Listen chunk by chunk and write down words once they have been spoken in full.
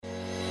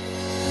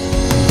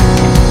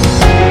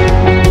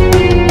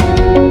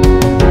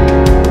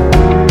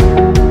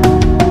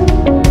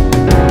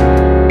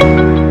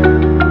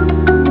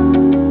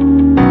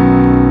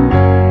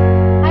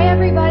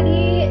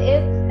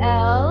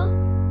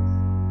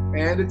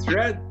And it's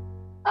red.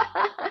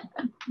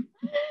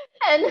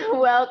 And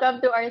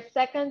welcome to our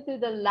second to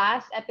the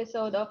last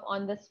episode of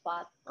On the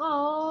Spot.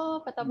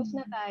 Oh, patapos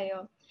na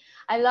tayo.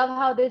 I love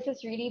how this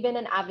has really been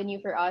an avenue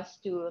for us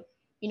to,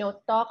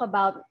 talk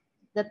about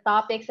the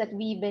topics that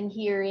we've been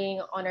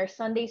hearing on our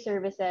Sunday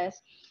services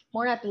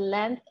more at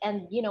length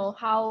and,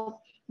 how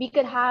we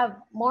could have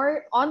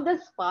more on the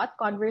spot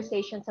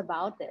conversations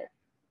about it.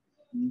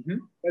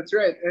 That's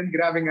right. And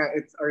grabe nga,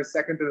 it's our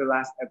second to the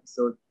last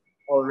episode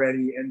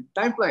already. And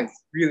time flies,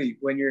 really,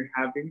 when you're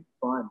having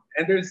fun.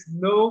 And there's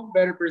no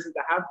better person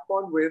to have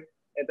fun with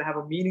and to have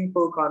a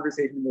meaningful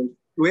conversation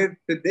with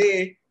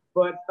today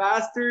but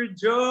Pastor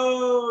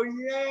Joe.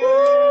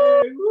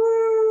 Yay!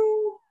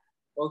 Woo!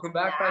 Welcome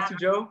back, Pastor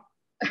Joe.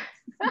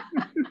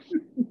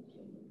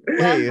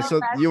 Hey, Welcome,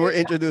 so you were Pastor.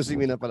 introducing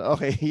me na pala.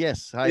 Okay,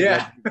 yes. Hi,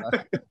 Yeah.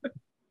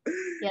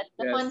 Yes,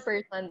 the Yes. fun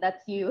person,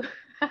 that's you.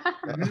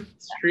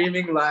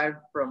 Streaming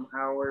live from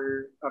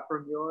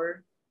from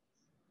your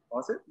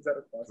closet. Is that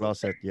a closet?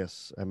 Closet,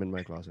 yes. I'm in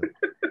my closet.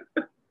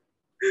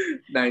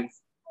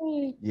 Nice.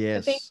 So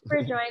Yes. thanks for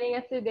joining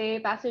us today,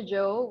 Pastor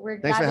Joe. We're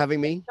Thanks glad for that having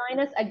you me. join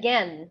us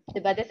again.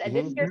 Diba? This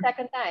is your Mhm.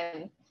 second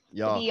time to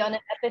Yeah, be on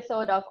an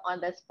episode of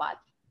On the Spot.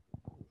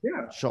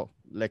 Yeah. sure.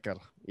 Lekker.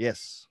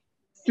 Yes.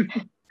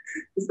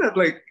 Isn't that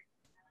like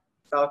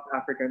South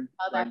African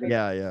South language?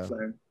 Yeah, yeah.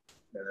 Slang?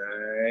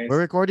 Nice.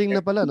 We're recording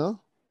Yeah, na pala, no?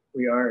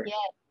 we are. Yes.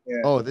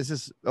 Yeah. Oh, this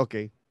is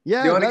okay. Do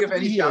Yeah, you want to glad give to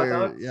be any shout here.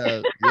 outs?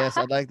 Yeah, yes,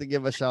 I'd like to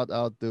give a shout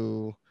out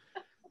to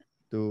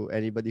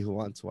anybody who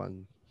wants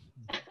one.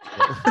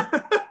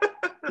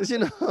 Because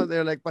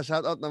they're like, pa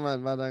shout out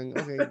naman, parang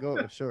okay, go,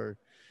 sure.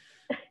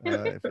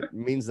 If it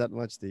means that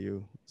much to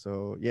you,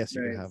 so yes,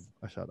 you can have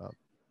Nice. a shout out.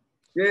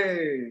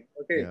 Yay.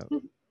 Okay. Yeah,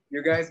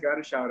 You guys got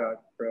a shout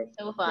out from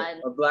So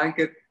fun. a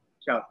blanket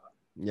shout out.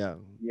 yeah.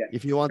 Yeah.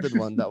 If you wanted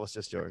one, that was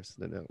just yours.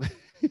 No.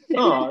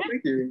 Oh,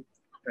 thank you.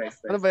 Nice,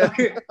 Ano nice. ba yan?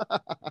 Okay.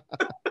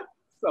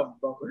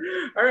 Sabaw.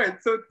 All right.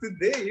 So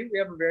today we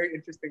have a very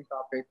interesting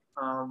topic.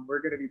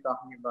 We're going to be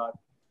talking about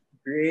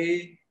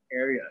gray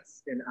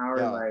areas in our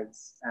Yeah.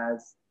 lives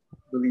as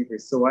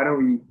believers. So why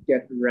don't we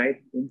get right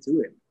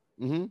into it?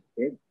 Mm-hmm.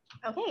 Okay.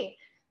 Okay.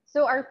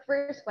 So our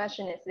first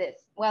question is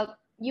this. Well,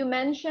 you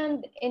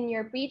mentioned in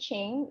your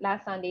preaching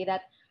last Sunday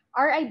that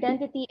our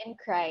identity in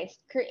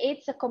Christ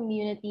creates a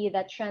community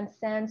that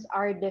transcends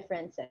our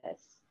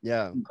differences.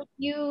 Yeah. Could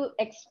you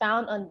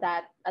expound on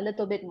that a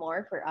little bit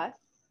more for us?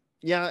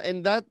 Yeah, and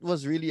that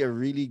was really a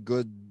really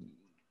good,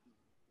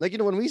 like,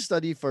 when we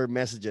study for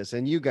messages,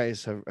 and you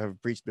guys have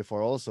preached before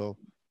also,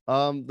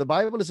 the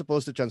Bible is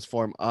supposed to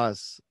transform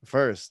us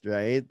first,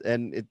 right?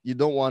 And you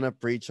don't want to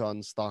preach on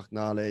stock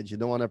knowledge. You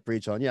don't want to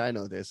preach on, yeah, I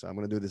know this, I'm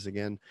going to do this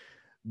again.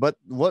 But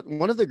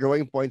one of the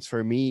growing points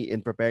for me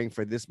in preparing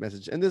for this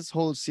message and this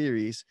whole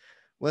series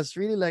was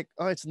really like,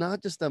 oh, it's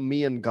not just a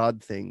me and God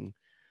thing,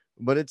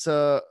 but it's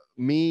a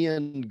me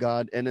and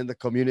God and in the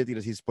community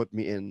that He's put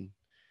me in.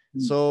 Hmm.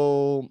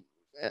 So,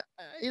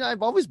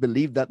 I've always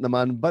believed that,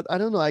 naman, but I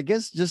don't know. I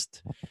guess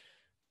just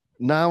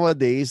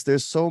nowadays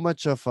there's so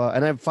much of,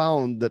 and I've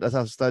found that as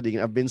I'm studying,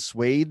 I've been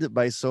swayed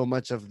by so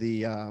much of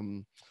the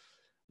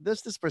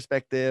there's this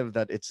perspective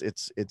that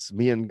it's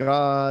me and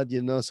God,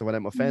 So when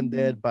I'm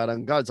offended,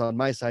 parang God's on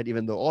my side,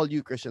 even though all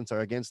you Christians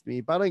are against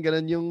me. Parang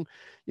ganun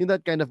yung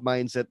that kind of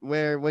mindset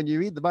where when you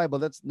read the Bible,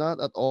 that's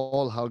not at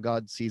all how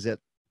God sees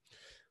it.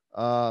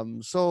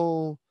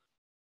 So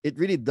it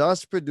really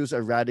does produce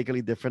a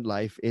radically different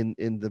life in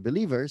the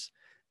believers,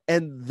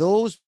 and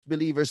those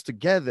believers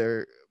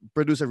together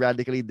produce a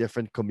radically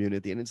different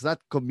community, and it's that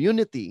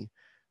community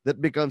that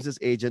becomes this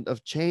agent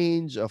of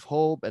change, of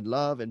hope and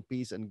love and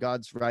peace and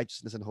God's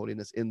righteousness and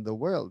holiness in the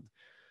world.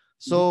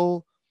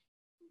 So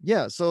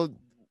yeah, so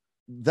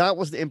that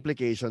was the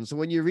implication. So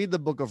when you read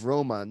the book of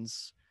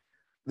Romans,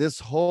 this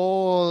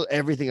whole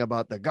everything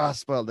about the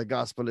gospel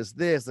is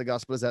this, the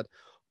gospel is that,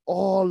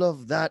 all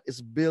of that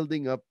is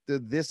building up to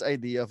this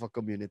idea of a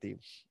community.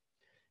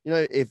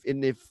 If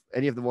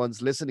any of the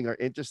ones listening are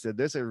interested,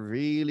 there's a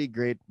really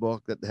great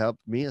book that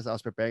helped me as I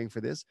was preparing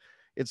for this.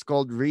 It's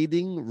called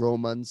Reading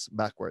Romans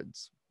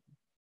Backwards.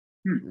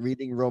 Hmm.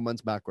 Reading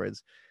Romans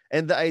Backwards.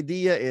 And the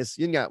idea is,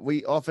 yun nga,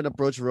 we often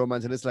approach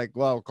Romans and it's like,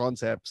 wow,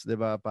 concepts,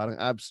 diba? Parang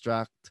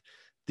abstract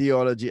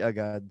theology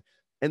agad.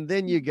 And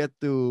then you get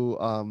to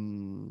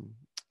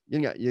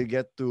yun nga, you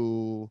get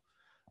to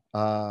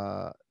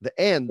the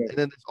end, and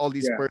then there's all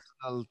these Yeah.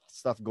 personal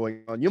stuff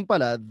going on. Yung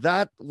pala,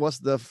 that was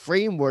the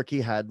framework he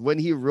had when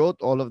he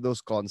wrote all of those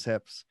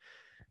concepts.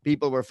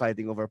 People were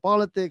fighting over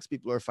politics,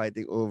 people were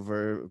fighting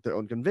over their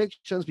own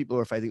convictions, people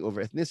were fighting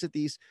over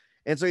ethnicities.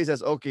 And so he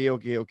says, okay.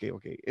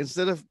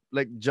 Instead of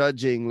like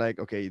judging, like,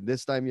 okay,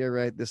 this time you're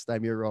right, this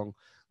time you're wrong.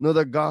 No,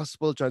 the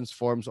gospel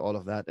transforms all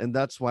of that. And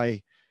that's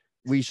why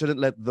we shouldn't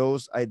let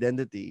those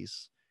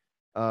identities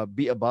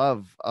be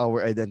above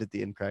our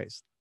identity in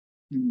Christ.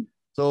 Hmm.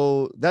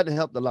 So that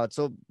helped a lot.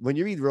 So when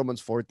you read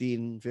Romans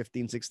 14,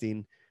 15,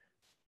 16,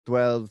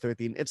 12,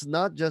 13, it's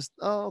not just,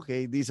 oh,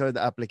 okay, these are the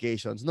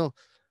applications. No,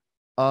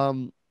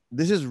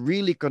 this is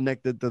really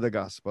connected to the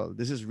gospel.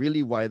 This is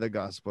really why the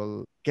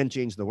gospel can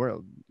change the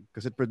world.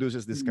 because it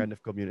produces this Mm. kind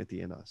of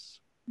community in us.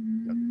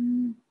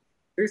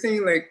 They're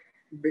saying like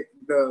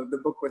the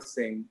book was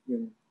saying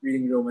yung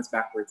reading Romans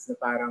backwards na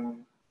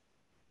parang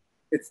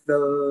it's the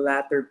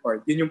latter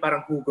part. Yun yung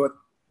parang hugot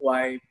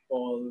why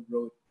Paul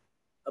wrote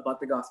about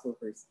the gospel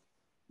first.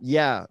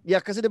 Yeah,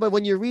 because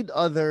when you read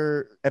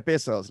other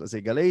epistles, let's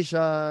say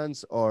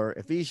Galatians or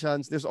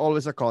Ephesians, there's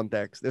always a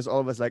context. There's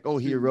always like,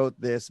 oh, he wrote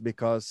this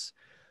because,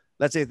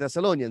 let's say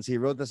Thessalonians, he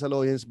wrote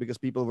Thessalonians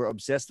because people were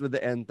obsessed with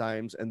the end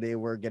times and they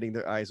were getting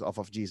their eyes off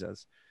of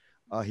Jesus.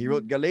 He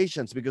wrote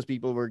Galatians because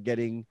people were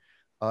getting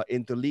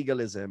into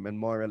legalism and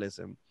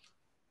moralism.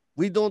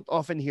 We don't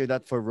often hear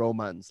that for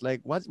Romans.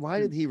 Like, what? Why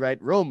did he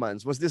write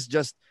Romans? Was this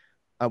just,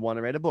 I want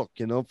to write a book,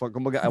 For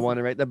kumbaga, I want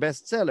to write the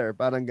bestseller,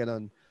 parang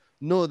ganon.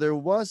 No, there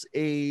was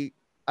a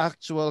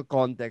actual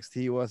context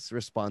he was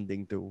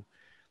responding to.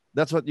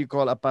 That's what you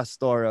call a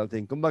pastoral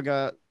thing.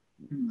 Kumbaga,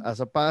 as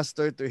a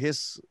pastor to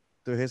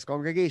his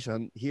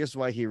congregation, here's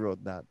why he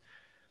wrote that.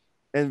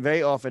 And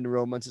very often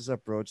Romans is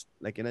approached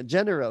like in a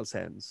general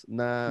sense.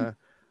 Na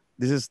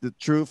this is the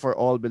true for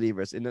all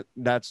believers. And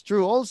that's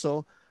true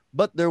also,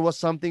 but there was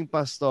something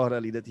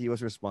pastorally that he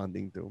was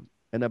responding to.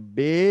 And a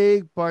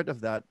big part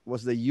of that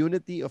was the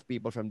unity of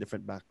people from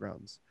different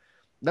backgrounds.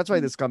 That's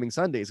why this coming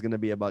Sunday is going to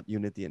be about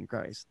unity in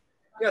Christ.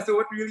 Yeah, so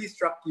what really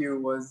struck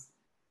you was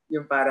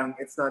yung parang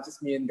it's not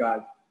just me and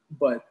God,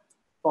 but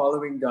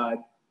following God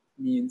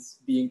means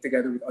being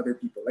together with other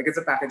people. Like it's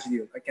a package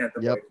deal. I can't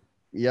avoid it.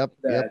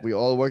 Yep. We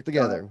all work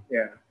together.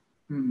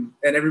 And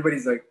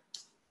everybody's like,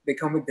 they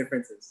come with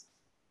differences.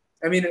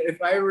 I mean,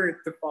 if I were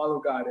to follow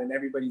God and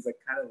everybody's like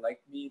kind of like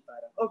me,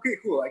 okay,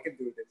 cool, I can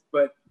do this.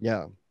 But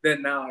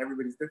then now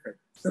everybody's different.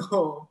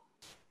 So,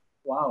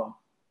 wow,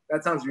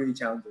 that sounds really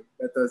challenging.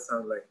 That does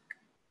sound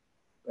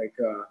like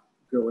a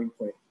growing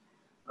point.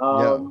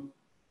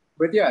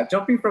 But yeah,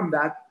 jumping from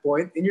that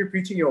point, in your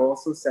preaching, you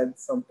also said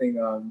something.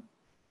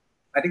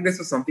 I think this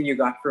was something you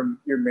got from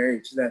your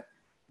marriage, that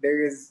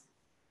there is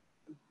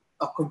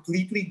a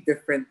completely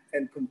different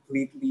and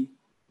completely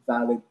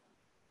valid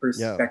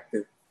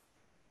perspective.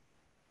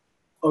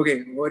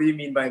 Okay, what do you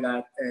mean by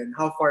that? And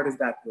how far does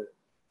that go?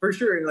 For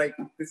sure, like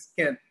this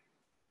can't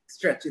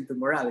stretch into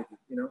morality,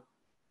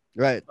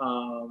 Right.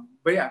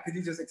 But yeah, could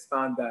you just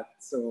expand that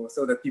so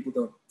that people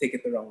don't take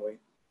it the wrong way?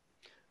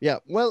 Yeah.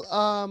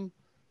 Well,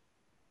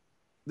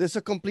 there's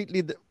a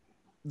completely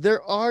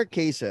there are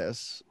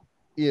cases,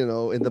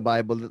 in the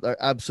Bible that are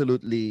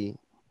absolutely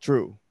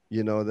true,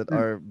 that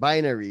are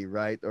binary,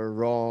 right or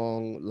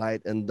wrong,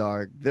 light and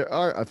dark. There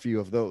are a few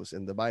of those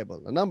in the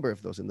Bible, a number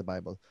of those in the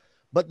Bible.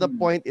 But the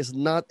point is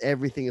not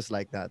everything is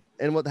like that.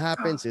 And what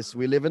happens is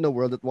we live in a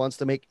world that wants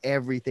to make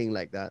everything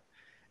like that.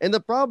 And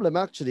the problem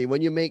actually,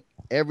 when you make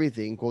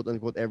everything, quote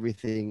unquote,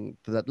 everything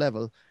to that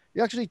level,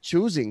 you're actually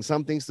choosing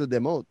some things to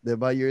demote.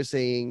 Diba? You're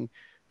saying,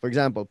 for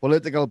example,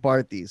 political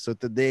parties. So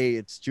today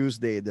it's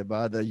Tuesday,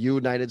 diba? The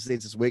United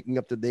States is waking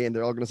up today and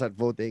they're all going to start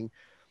voting.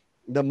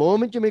 The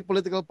moment you make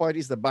political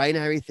parties the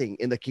binary thing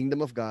in the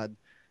kingdom of God,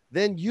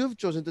 then you've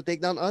chosen to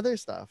take down other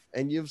stuff.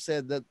 And you've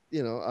said that,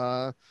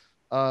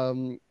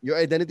 your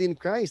identity in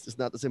Christ is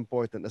not as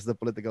important as the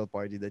political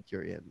party that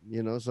you're in,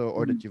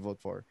 or that you vote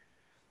for.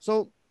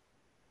 So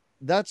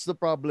that's the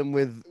problem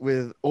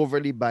with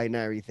overly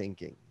binary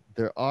thinking.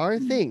 There are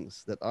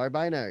things that are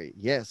binary,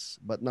 yes,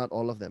 but not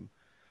all of them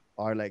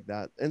are like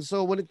that. And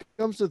so when it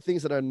comes to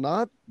things that are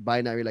not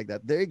binary like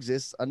that, there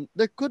exists and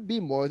there could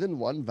be more than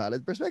one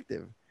valid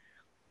perspective.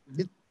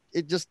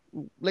 It just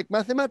like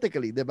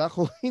mathematically, diba?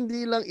 Kung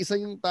hindi lang isa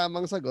yung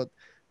tamang sagot,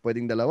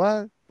 pwedeng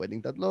dalawa,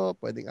 pwedeng tatlo,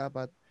 pwedeng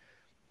apat.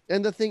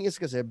 And the thing is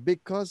kasi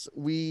because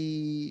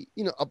we,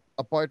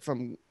 apart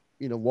from,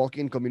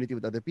 walking in community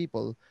with other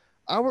people,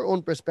 our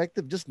own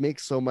perspective just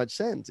makes so much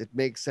sense. It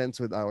makes sense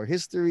with our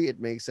history. It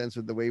makes sense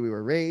with the way we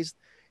were raised.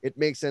 It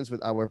makes sense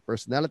with our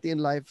personality in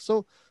life.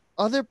 So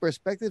other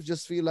perspectives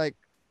just feel like,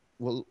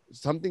 well,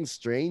 something's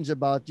strange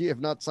about you. If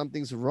not,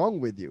 something's wrong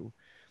with you.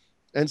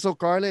 And so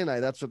Carla and I,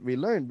 that's what we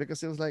learned,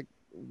 because it was like,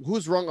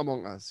 who's wrong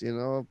among us?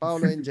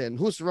 Paolo and Jen,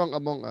 who's wrong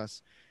among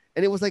us?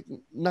 And it was like,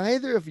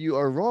 neither of you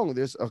are wrong.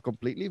 There's a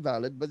completely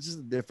valid, but just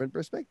a different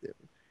perspective.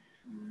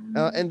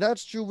 And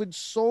that's true with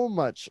so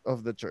much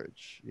of the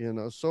church,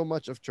 so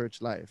much of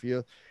church life.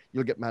 You'll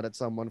get mad at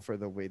someone for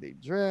the way they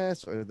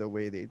dress or the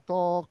way they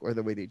talk or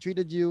the way they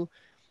treated you.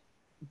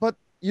 But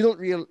you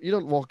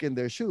don't walk in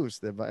their shoes,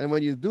 diba? And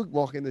when you do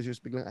walk in their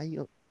shoes, biglang, ay,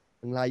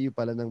 ang layo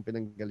pala ng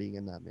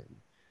pinanggalingan namin.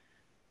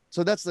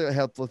 So that's the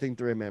helpful thing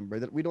to remember,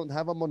 that we don't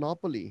have a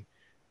monopoly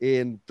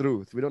in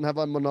truth. We don't have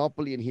a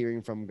monopoly in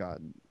hearing from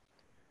God.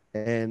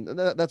 And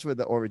that's where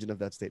the origin of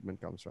that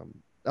statement comes from.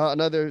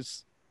 Another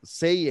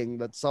saying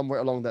that somewhere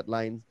along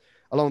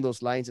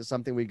those lines is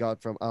something we got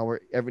from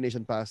our Every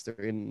Nation pastor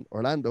in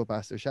Orlando,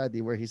 Pastor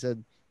Shadi, where he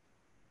said,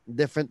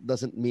 different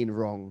doesn't mean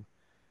wrong.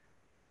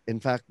 In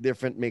fact,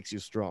 different makes you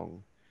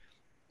strong.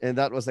 And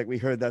that was like, we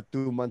heard that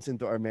 2 months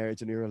into our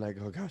marriage and we were like,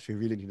 oh gosh, we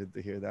really needed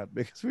to hear that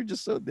because we're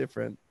just so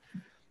different.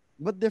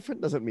 But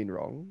different doesn't mean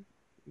wrong.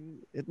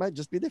 It might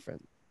just be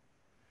different.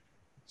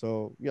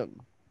 So,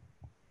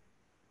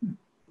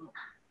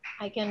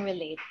 I can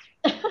relate.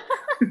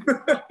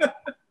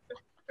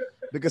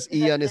 Because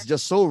Ian is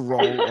just so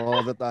wrong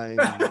all the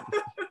time.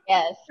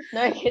 Yes.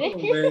 No, I'm Oh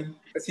kidding. man,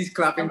 as he's No,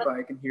 clapping but, pa,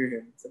 I can hear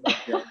him. It's about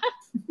to.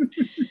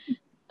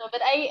 no,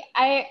 but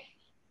I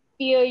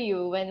feel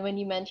you when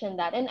you mention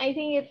that. And I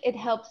think it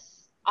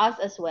helps us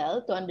as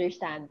well to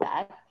understand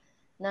that.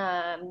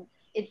 Na,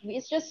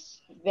 it's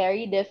just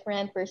very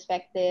different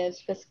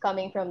perspectives because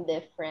coming from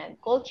different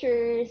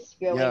cultures,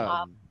 growing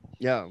Yeah. up.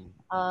 Yeah.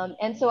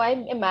 And so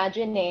I'm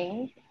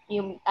imagining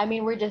I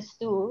mean, we're just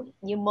two.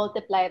 You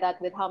multiply that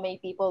with how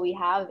many people we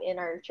have in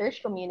our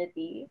church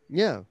community.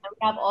 Yeah. And we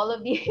have all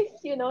of these,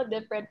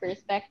 different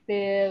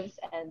perspectives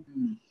and,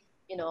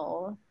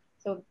 Mm.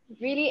 so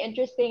really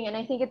interesting. And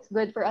I think it's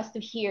good for us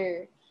to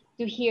hear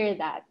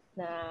that.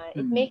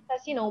 It Mm. makes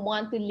us,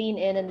 want to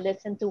lean in and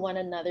listen to one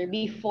another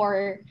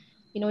before,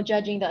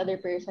 judging the other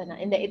person. Na,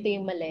 hindi, ito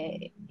yung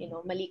mali,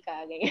 mali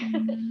ka,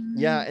 ganyan.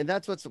 Yeah, and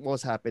that's what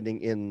was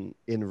happening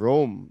in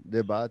Rome,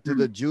 diba? To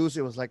the Jews,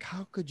 it was like,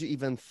 how could you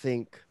even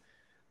think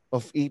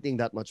of eating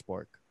that much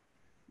pork?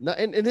 Now,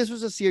 and this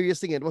was a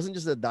serious thing. It wasn't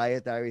just a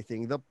dietary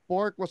thing. The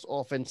pork was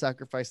often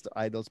sacrificed to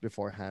idols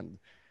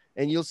beforehand.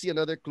 And you'll see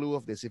another clue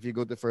of this if you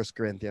go to First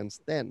Corinthians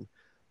 10.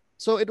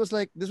 So it was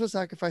like this was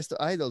sacrificed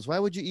to idols.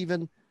 Why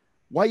even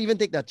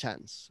take that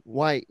chance?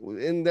 Why?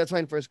 And that's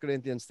why in First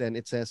Corinthians 10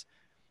 it says,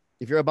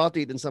 if you're about to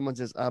eat and someone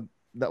says,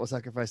 that was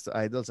sacrificed to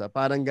idols,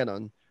 parang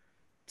ganon.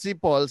 Si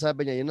Paul,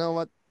 sabi niya, you know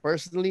what?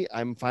 Personally,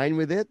 I'm fine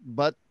with it,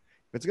 but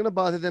if it's gonna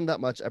bother them that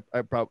much,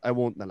 I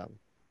won't na lang.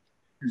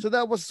 So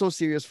that was so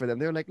serious for them.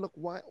 They were like, look,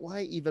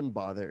 why even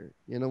bother?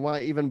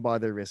 Why even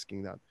bother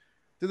risking that?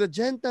 To the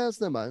Gentiles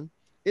naman,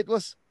 it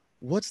was,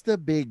 what's the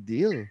big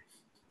deal?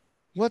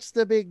 What's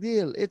the big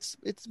deal? It's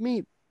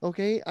meat.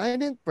 Okay? I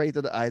didn't pray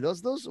to the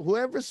idols. Those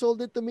whoever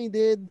sold it to me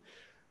did.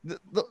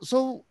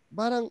 So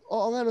parang,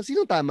 oo nga, no,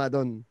 sinong tama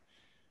doon?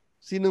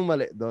 Sinong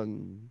mali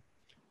doon?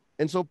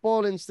 And so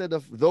Paul, instead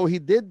of, though he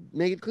did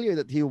make it clear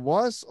that he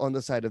was on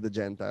the side of the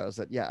Gentiles,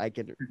 that yeah,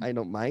 I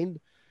don't mind.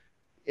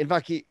 In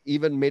fact, he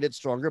even made it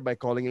stronger by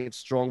calling it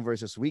strong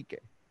versus weak.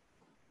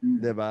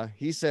 Diba?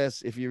 He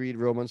says, if you read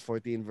Romans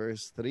 14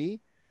 verse 3,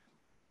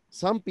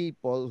 some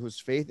people whose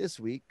faith is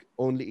weak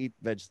only eat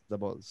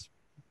vegetables.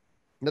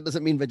 That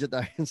doesn't mean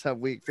vegetarians have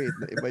weak faith.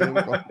 Na iba yung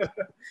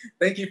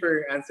Thank you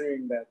for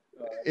answering that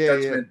yeah.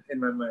 judgment in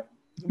my mind.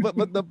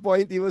 But the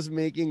point he was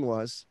making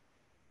was,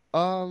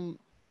 um,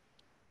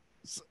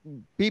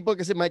 people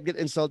kasi might get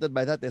insulted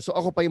by that. So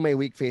ako pa yung may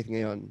weak faith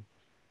ngayon.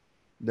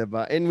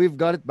 Diba? And we've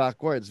got it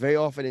backwards. Very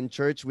often in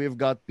church, we've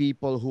got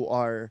people who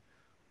are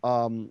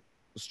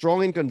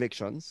strong in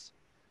convictions,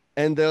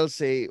 and they'll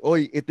say,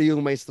 oy, ito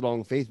yung may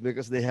strong faith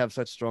because they have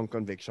such strong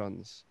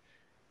convictions.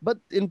 But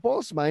in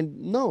Paul's mind,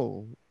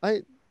 no.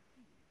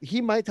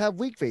 He might have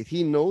weak faith.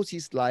 He knows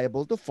he's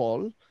liable to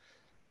fall.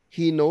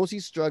 He knows he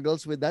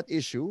struggles with that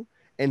issue,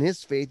 and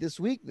his faith is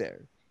weak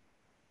there.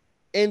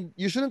 And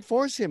you shouldn't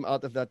force him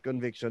out of that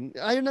conviction.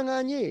 Ayaw na nga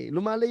niya eh.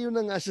 Lumalayo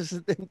na nga siya sa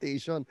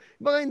temptation.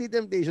 Baka hindi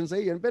temptation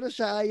sa'yo yan, pero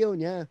siya ayaw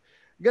niya.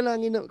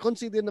 Galangin na,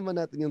 consider naman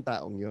natin yung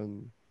taong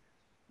yun.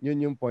 Yun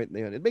yung point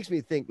na yun. It makes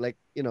me think like,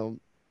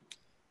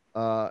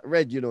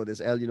 Red, you know this,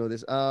 L, you know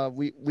this.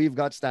 We've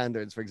got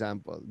standards, for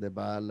example,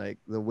 diba? Like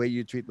the way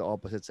you treat the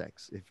opposite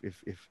sex.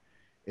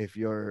 If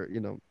you're,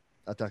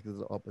 attracted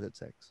to the opposite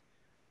sex.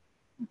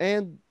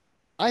 And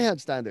I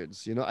had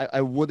standards, I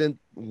wouldn't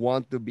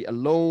want to be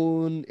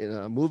alone in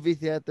a movie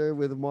theater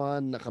with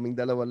one, na kaming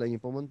dalawa lang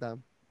yung pumunta.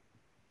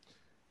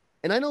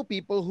 And I know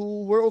people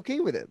who were okay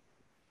with it,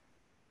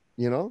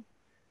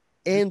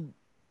 and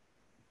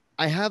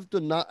I have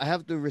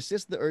to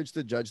resist the urge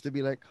to judge, to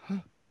be like,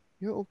 huh,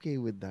 you're okay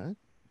with that?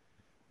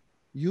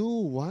 You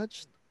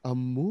watched a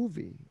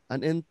movie,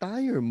 an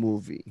entire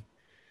movie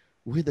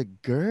with a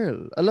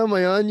girl. Alam mo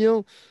yon,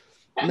 yung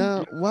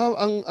na wow,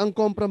 ang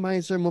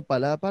compromiser mo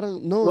pala. Parang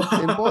no,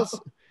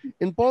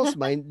 in Paul's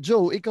mind,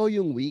 Joe, ikaw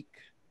yung weak.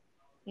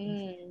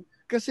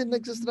 Kasi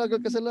nagsastruggle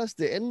ka sa last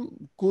day, and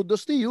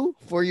kudos to you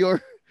for your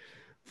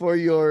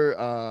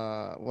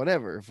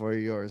whatever, for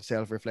your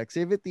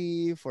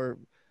self-reflexivity,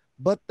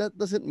 but that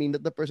doesn't mean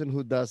that the person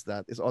who does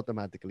that is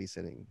automatically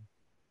sinning.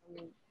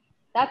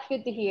 That's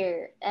good to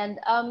hear. And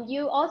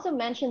you also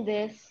mentioned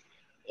this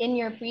in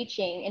your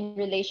preaching in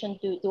relation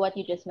to what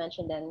you just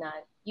mentioned, then,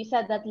 Nat. You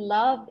said that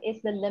love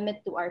is the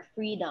limit to our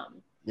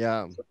freedom.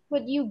 Yeah. So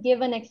could you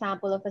give an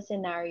example of a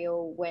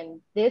scenario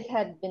when this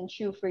had been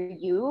true for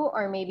you,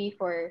 or maybe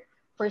for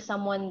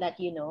someone that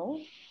you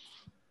know?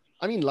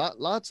 I mean,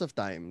 lots of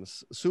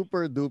times.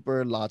 Super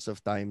duper lots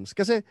of times.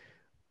 Kasi,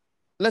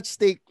 let's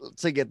take,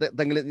 sige,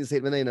 tanggalin yung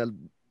statement na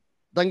yun.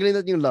 Tanggalin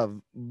natin yung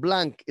love.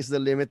 Blank is the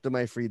limit to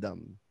my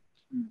freedom.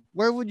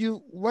 Where would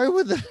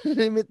the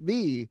limit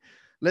be?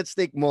 Let's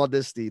take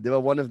modesty. Diba?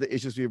 One of the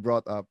issues we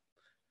brought up.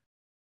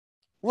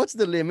 What's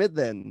the limit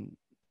then?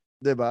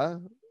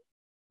 Diba?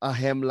 A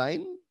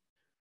hemline?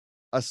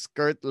 A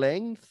skirt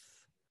length?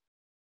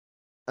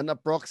 An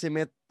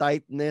approximate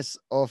tightness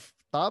of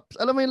tops?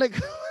 Alam mo yun, like,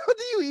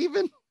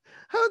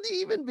 How do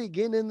you even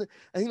begin? And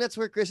I think that's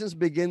where Christians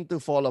begin to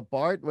fall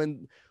apart,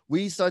 when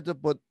we start to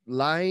put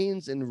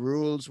lines and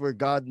rules where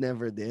God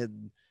never did.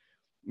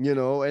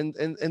 And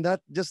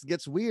that just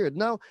gets weird.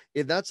 Now,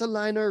 if that's a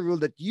line or a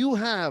rule that you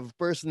have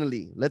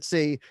personally, let's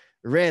say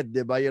red,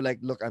 diba? You're like,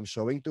 look, I'm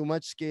showing too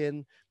much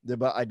skin,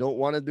 diba? I don't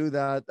want to do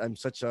that. I'm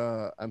such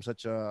a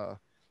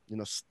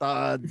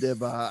stud,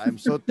 diba? I'm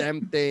so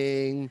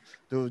tempting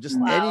to just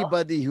Wow.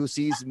 anybody who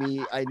sees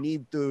me. I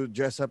need to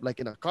dress up like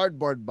in a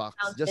cardboard box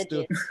Sounds just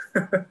to. legit.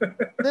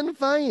 Then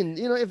fine,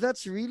 if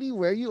that's really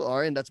where you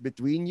are and that's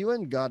between you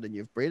and God, and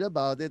you've prayed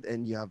about it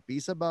and you have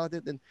peace about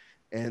it, then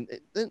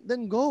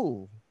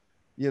go,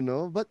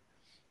 but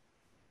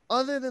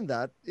other than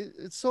that,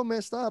 it's so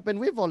messed up, and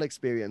we've all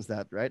experienced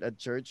that, right, at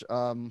church.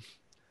 Yun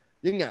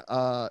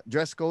nga,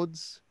 dress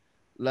codes,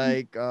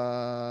 like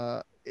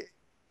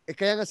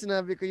kaya nga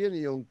sinabi ko yun,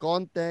 yung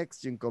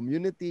context, yung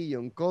community,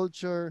 yung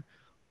culture,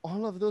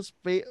 all of those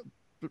play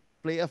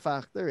a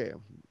factor eh.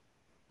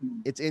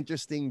 It's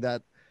interesting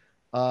that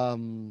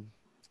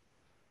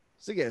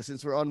sige,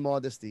 since we're on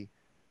modesty,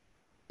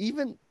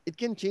 even it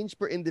can change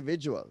per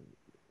individual.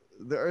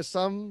 There are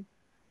some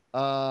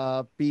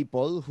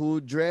people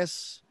who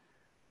dress,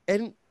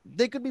 and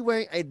they could be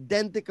wearing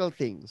identical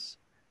things,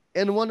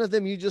 and one of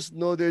them, you just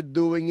know they're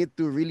doing it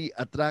to really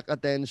attract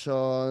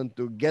attention,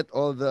 to get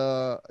all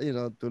the,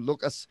 to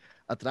look as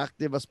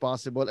attractive as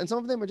possible, and some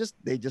of them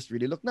they just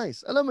really look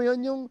nice. Alam mo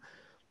yun,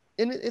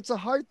 and it's a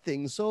hard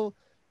thing. So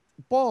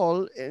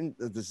Paul, and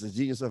this is the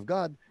genius of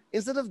God,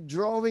 instead of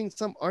drawing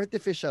some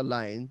artificial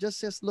line, just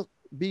says, look,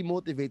 be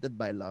motivated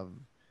by love,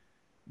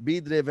 be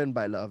driven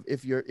by love.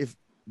 If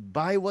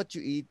by what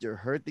you eat, you're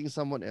hurting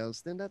someone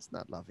else, then that's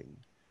not loving.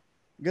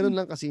 Ganun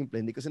lang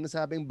kasimple. Hindi ko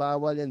sinasabing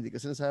bawal yan. Hindi ko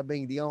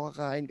sinasabing hindi ako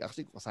kakain.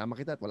 Actually, kasama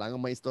kita at wala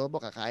nang may istorbo,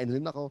 kakain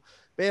rin ako.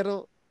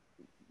 Pero,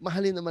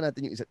 mahalin naman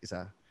natin yung isa't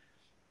isa.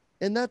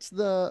 And that's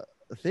the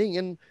thing.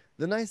 And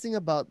the nice thing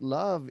about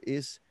love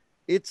is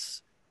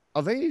it's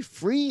a very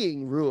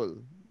freeing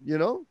rule,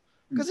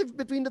 Because if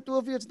between the two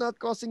of you, it's not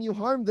causing you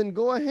harm, then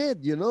go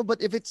ahead,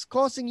 But if it's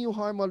causing you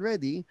harm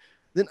already,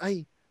 then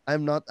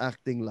I'm not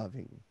acting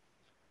loving.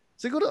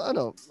 Siguro,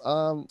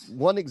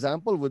 one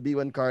example would be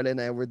when Carla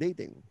and I were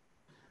dating.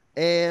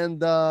 And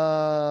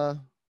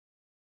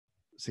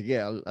sige,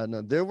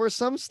 there were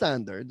some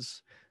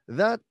standards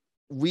that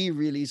we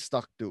really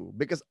stuck to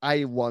because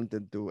I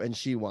wanted to and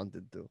she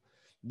wanted to.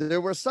 There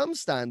were some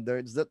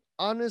standards that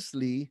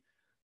honestly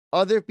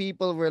other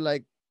people were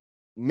like,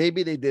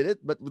 maybe they did it,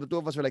 but the two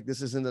of us were like,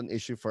 this isn't an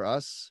issue for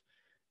us,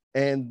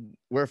 and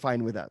we're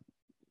fine with that.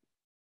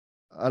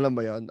 Alam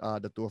mo yun,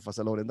 the two of us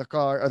alone in the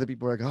car. Other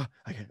people were like,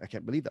 I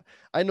can't believe that.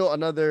 I know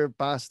another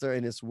pastor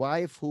and his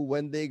wife who,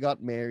 when they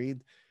got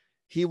married,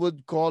 he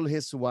would call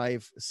his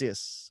wife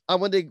sis.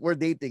 When they were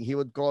dating, he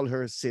would call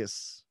her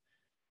sis.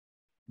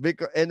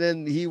 And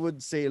then he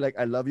would say, like,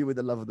 I love you with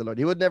the love of the Lord.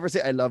 He would never say,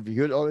 I love you.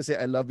 He would always say,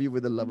 I love you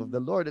with the love of the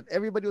Lord. And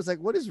everybody was like,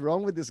 what is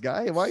wrong with this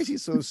guy? Why is he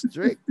so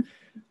strict?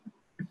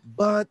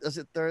 But as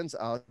it turns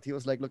out, he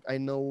was like, look, I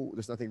know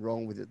there's nothing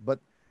wrong with it, but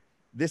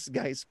this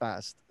guy's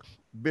past,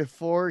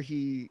 before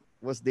he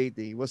was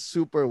dating, was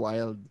super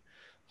wild.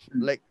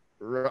 Like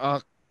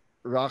rock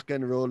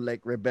and roll,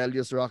 like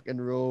rebellious rock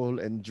and roll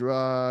and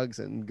drugs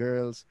and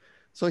girls.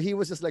 So he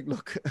was just like,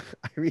 look,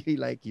 I really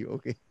like you.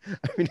 Okay.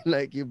 I really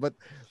like you, but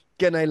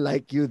can I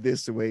like you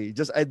this way?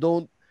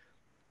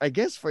 I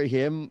guess for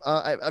him,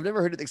 I've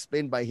never heard it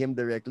explained by him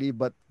directly,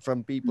 but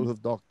from people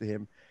who've talked to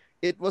him,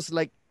 it was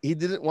like he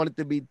didn't want it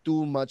to be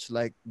too much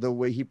like the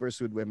way he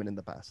pursued women in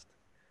the past.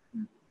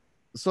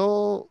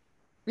 So,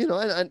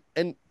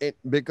 and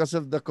because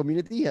of the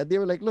community, they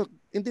were like, look,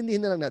 intindihin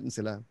na lang natin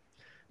sila.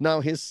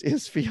 Now his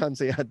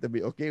fiance had to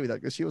be okay with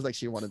that because she was like,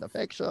 she wanted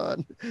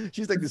affection.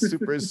 She's like this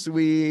super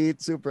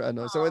sweet, super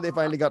ano. So when they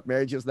finally got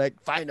married, she was like,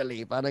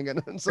 finally, parang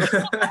ganun. So,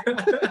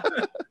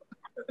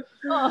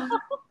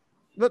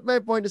 but my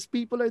point is,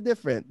 people are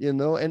different,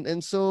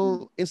 and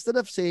so instead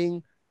of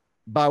saying,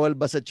 bawal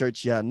ba sa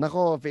church yan?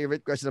 Nako,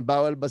 favorite question,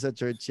 bawal ba sa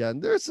church yan?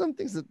 There are some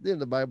things that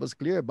the Bible's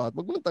clear about.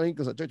 Wag mo nang tanongin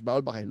ko sa church,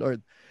 bawal ba kay Lord?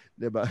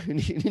 Diba?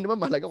 Hindi naman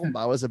mahalaga kung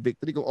bawal sa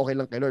victory, kung okay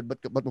lang kay Lord,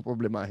 ba't mo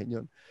problemahin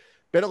yun?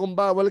 Pero kung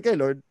bawal kay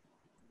Lord,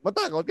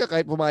 matakot ka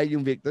kahit pumayag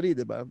yung victory,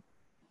 di ba?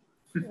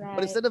 Right.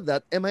 But instead of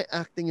that, am I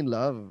acting in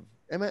love?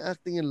 Am I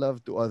acting in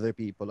love to other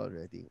people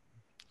already?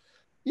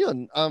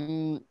 Yun.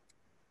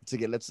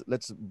 Sige,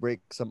 let's break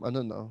some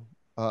no.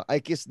 I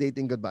Kiss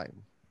Dating Goodbye.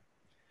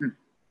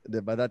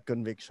 Diba? That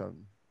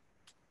conviction.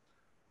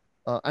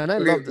 And I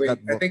love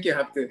that book. I think you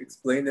have to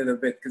explain it a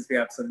bit because we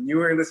have some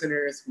newer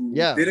listeners who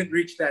didn't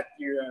reach that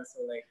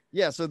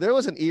era. So there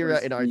was an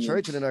era in our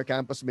church and in our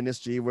campus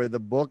ministry where the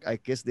book I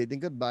Kiss Dating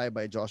Goodbye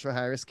by Joshua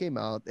Harris came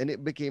out, and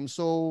it became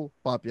so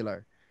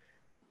popular.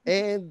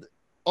 And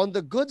on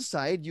the good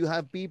side, you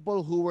have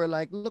people who were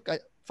like, look,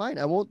 fine,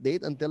 I won't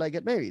date until I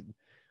get married.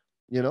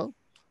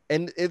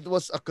 And it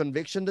was a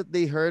conviction that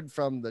they heard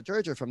from the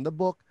church or from the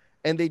book,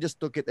 and they just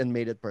took it and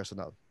made it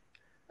personal.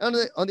 And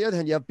on the other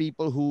hand, you have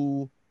people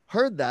who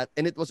heard that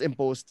and it was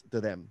imposed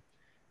to them.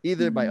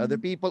 either by other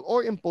people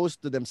or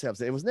imposed to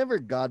themselves. It was never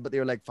God, but they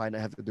were like, fine, I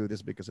have to do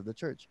this because of the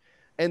church.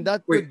 And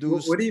that Wait,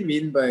 produced, what do you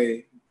mean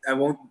by I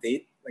won't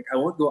date? Like I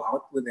won't go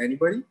out with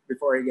anybody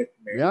before I get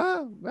married?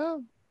 yeah,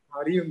 well,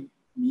 How do you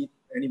meet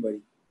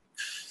anybody?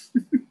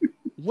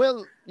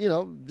 well,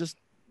 just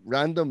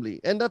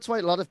randomly. And that's why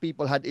a lot of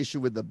people had issue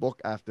with the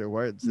book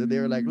afterwards. They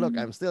were like, look,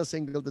 I'm still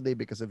single today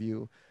because of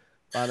you.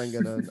 Parang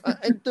ganon.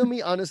 And to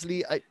me,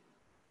 honestly,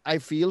 I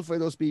feel for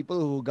those people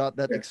who got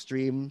that Yeah.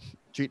 extreme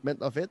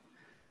treatment of it.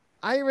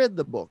 I read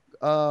the book.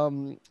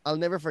 I'll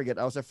never forget.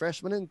 I was a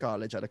freshman in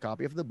college, had a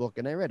copy of the book,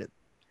 and I read it.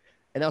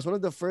 And I was one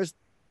of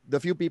the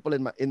few people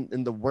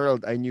in the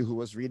world I knew who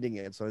was reading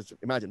it. So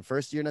imagine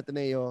first year in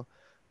Ateneo.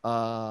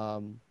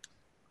 Um,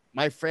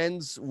 my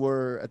friends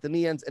were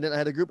Ateneans, and then I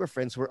had a group of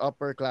friends who were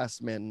upper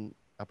class women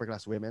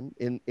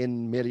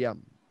in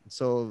Miriam.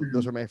 So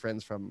those were my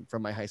friends from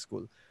my high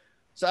school.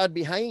 So I'd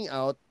be hanging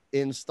out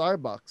in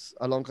Starbucks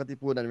along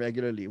Katipunan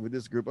regularly with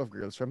this group of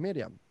girls from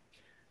Miriam.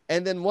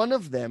 And then one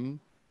of them,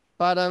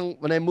 parang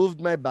when I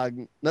moved my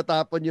bag,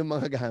 natapon yung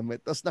mga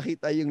gamit. Tapos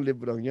nakita yung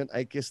librong yun,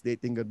 I Kiss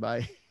Dating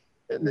Goodbye.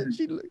 And then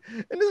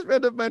and this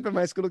friend of mine from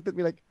high school looked at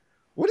me like,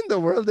 what in the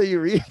world are you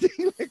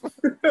reading? Like,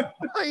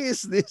 why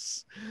is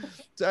this?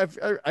 So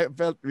I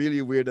felt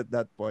really weird at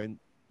that point.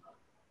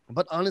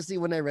 But honestly,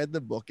 when I read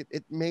the book,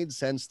 it made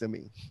sense to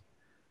me.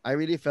 I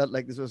really felt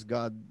like this was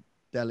God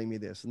telling me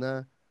this.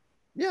 Na,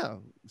 yeah,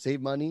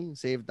 save money,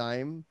 save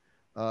time.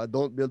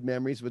 Don't build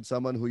memories with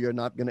someone who you're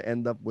not gonna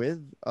end up with.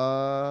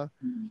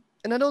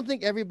 And I don't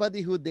think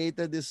everybody who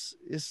dated is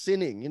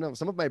sinning.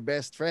 Some of my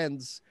best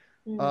friends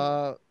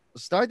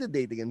started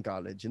dating in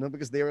college,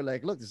 because they were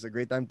like, look, this is a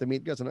great time to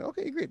meet girls. I'm like,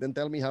 okay, great. Then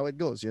tell me how it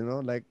goes,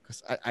 like,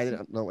 because I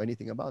don't know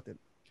anything about it.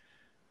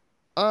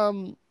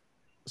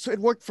 So it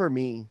worked for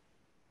me.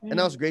 And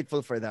I was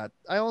grateful for that.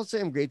 I also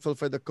am grateful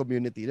for the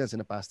community. That's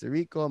in Pastor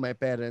Rico, my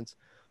parents,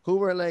 who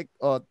were like,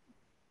 oh,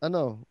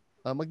 ano,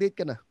 mag-date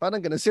ka na. Parang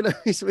ganun sila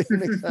mismo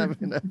yung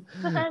nagsabi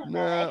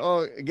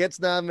oh, gets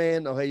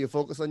namin, okay, you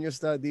focus on your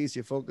studies,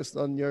 you focus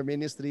on your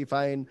ministry,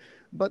 fine.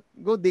 But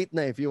go date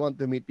na if you want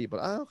to meet people.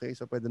 Okay,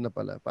 so pwede na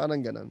pala.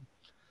 Parang ganun.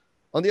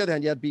 On the other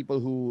hand, you had people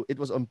who it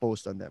was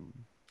imposed on them.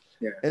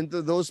 Yeah. And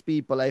to those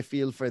people, I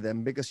feel for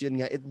them because yun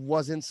nga, it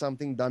wasn't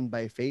something done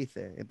by faith.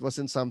 It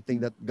wasn't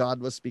something that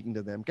God was speaking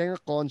to them. Kaya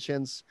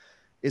conscience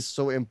is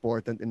so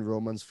important in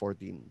Romans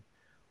 14.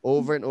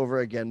 Over and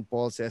over again,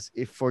 Paul says,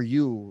 if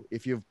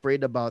you've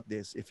prayed about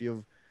this, if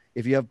you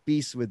have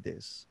peace with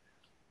this.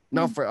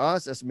 Now, for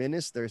us as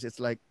ministers, it's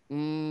like,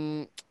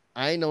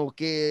 I know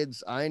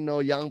kids, I know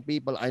young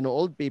people, I know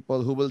old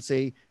people who will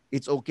say,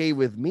 it's okay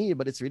with me,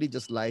 but it's really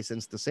just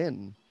license to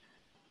sin.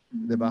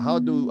 Diba?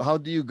 How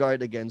do you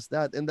guard against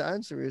that? And the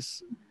answer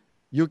is,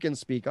 you can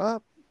speak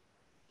up,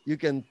 you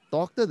can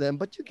talk to them,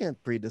 but you can't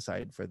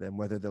pre-decide for them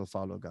whether they'll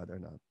follow God or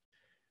not.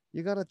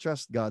 You gotta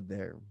trust God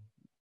there.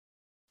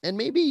 And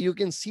maybe you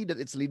can see that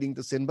it's leading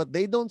to sin, but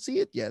they don't see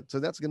it yet. So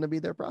that's going to be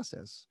their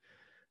process.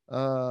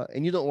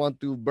 And you don't want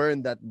to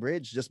burn that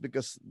bridge just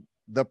because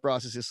the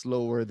process is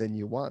slower than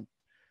you want.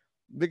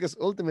 Because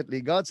ultimately,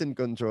 God's in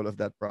control of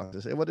that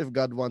process. And what if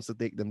God wants to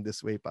take them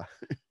this way pa?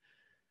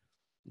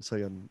 So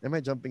yun. Am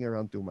I jumping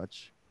around too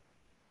much?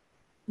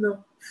 No.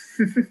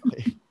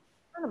 Okay.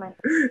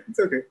 It's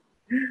okay.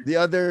 The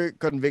other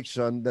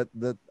conviction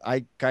that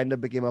I kind of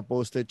became a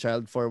poster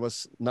child for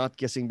was not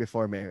kissing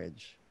before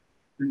marriage.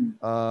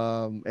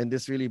 And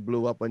this really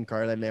blew up when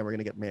Carla and I were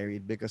gonna get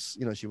married because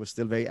she was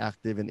still very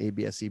active in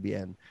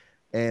ABS-CBN,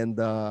 and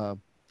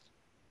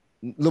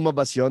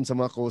lumabas yon sa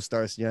mga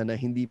co-stars niya na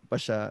hindi pa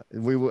siya,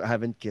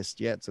 haven't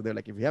kissed yet. So they're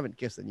like, if you haven't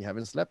kissed, then you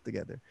haven't slept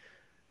together.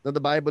 Now the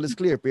Bible is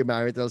clear,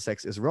 premarital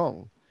sex is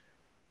wrong,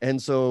 and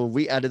so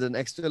we added an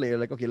extra layer,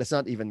 like, okay, let's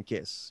not even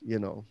kiss,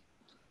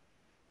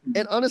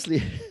 And honestly,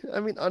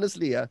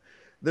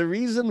 the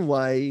reason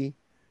why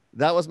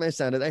that was my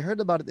standard. I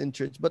heard about it in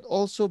church, but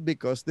also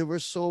because there were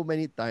so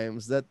many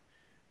times that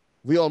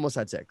we almost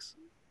had sex.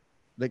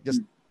 Like,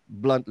 just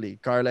bluntly,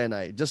 Carla and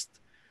I, just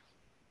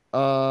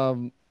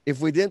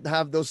if we didn't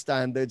have those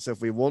standards,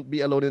 if we won't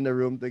be alone in the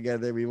room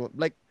together, we won't,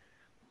 like,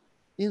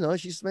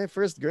 she's my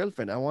first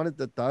girlfriend. I wanted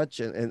to touch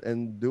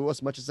and do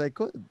as much as I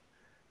could.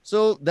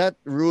 So that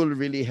rule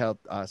really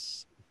helped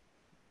us.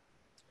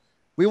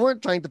 We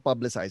weren't trying to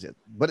publicize it,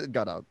 but it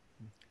got out.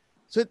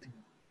 So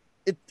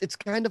it's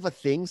kind of a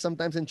thing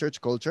sometimes in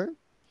church culture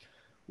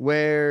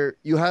where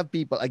you have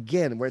people,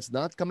 again, where it's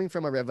not coming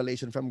from a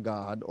revelation from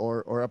God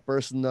or a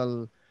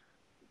personal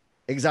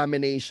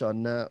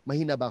examination na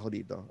mahina ba ako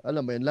dito?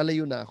 Alam mo yun,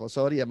 lalayo na ako.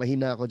 Sorry,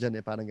 mahina ako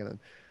dyan parang ganun.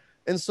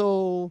 And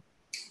so,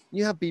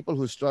 you have people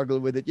who struggle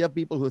with it. You have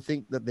people who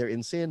think that they're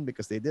in sin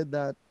because they did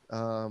that.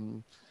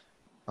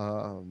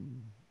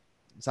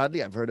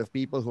 Sadly, I've heard of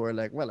people who are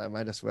like, well, I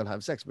might as well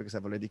have sex because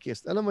I've already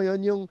kissed. Alam mo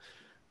yun, yung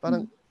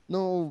parang,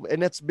 no,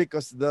 and that's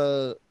because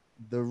the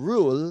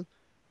rule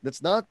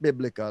that's not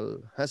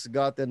biblical has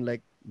gotten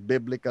like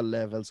biblical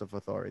levels of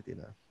authority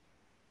na.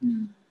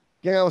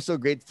 Kaya I was so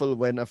grateful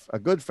when a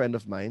good friend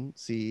of mine,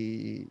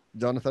 si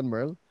Jonathan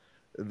Merle,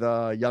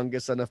 the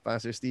youngest son of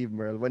Pastor Steve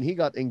Merle, when he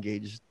got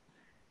engaged,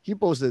 he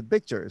posted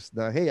pictures.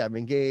 Hey, I'm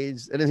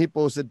engaged, and then he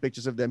posted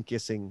pictures of them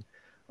kissing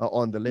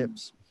on the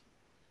lips.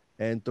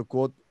 And to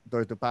quote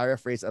or to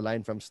paraphrase a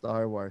line from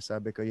Star Wars,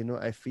 sabi ko,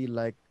 I feel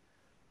like,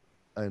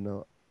 I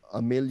know,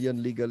 a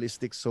million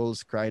legalistic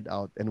souls cried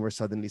out and were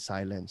suddenly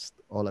silenced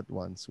all at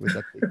once with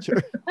that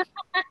picture.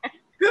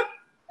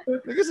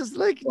 Because it's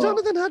like Wow.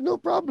 Jonathan had no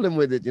problem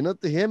with it.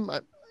 To him,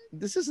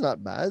 this is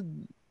not bad.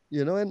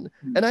 And Mm.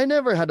 and I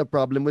never had a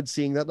problem with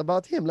seeing that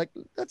about him. Like,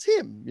 that's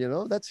him.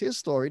 That's his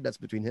story. That's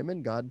between him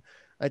and God.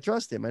 I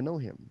trust him. I know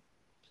him.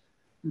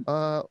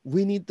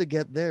 We need to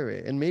get there,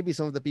 and maybe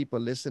some of the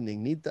people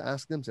listening need to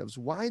ask themselves,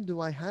 why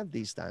do I have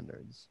these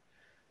standards?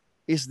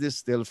 Is this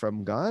still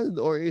from God,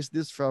 or is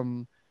this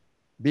from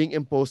being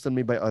imposed on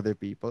me by other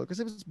people? Because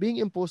if it's being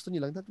imposed on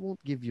you, like, that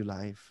won't give you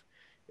life.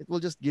 It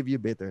will just give you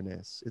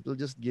bitterness. It will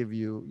just give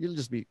you'll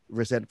just be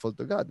resentful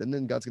to God, and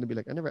then God's gonna be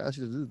like, I never asked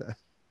you to do that.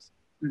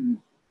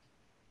 Mm.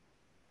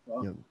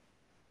 Wow. Yeah.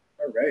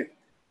 All right.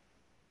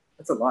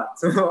 That's a lot.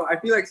 So I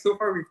feel like so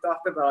far we've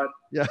talked about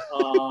Yeah.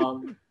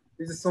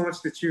 there's just so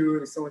much to chew,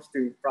 there's so much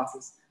to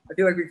process. I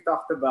feel like we've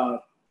talked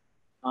about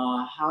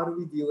how do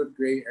we deal with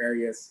gray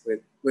areas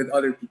with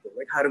other people?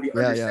 Like, how do we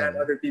understand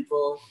other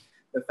people?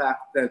 The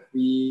fact that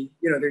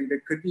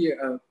there could be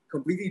a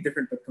completely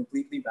different but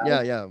completely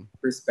valid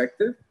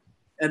perspective.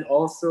 And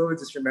also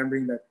just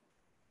remembering that,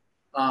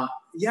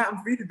 I'm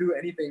free to do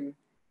anything,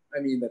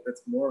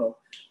 that's moral.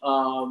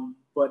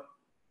 But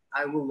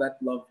I will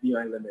let love be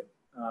my limit,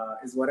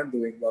 is what I'm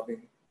doing,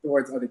 loving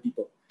towards other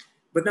people.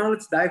 But now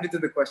let's dive into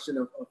the question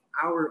of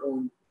our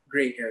own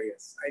gray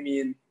areas.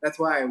 That's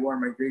why I wore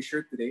my gray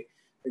shirt today,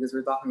 because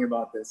we're talking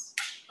about this.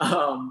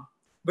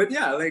 But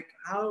yeah, like,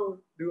 how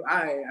do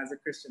I, as a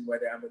Christian,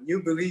 whether I'm a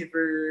new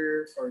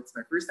believer or it's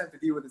my first time to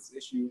deal with this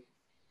issue,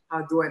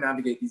 how do I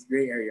navigate these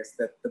gray areas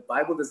that the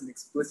Bible doesn't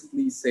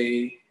explicitly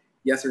say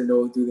yes or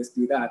no, do this,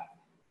 do that,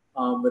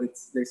 but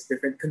there's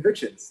different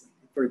convictions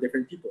for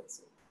different people.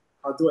 So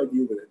how do I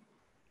deal with it?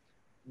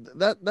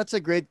 That's a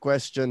great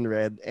question,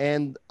 Red.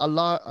 And a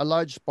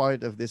large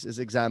part of this is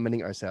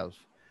examining ourselves.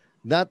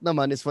 That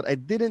naman is what I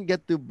didn't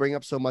get to bring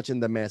up so much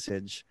in the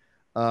message,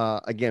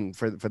 again,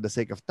 for the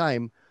sake of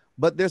time.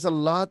 But there's a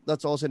lot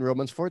that's also in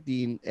Romans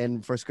 14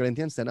 and 1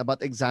 Corinthians 10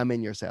 about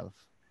examine yourself.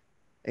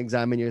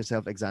 Examine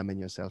yourself, examine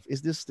yourself.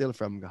 Is this still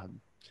from God?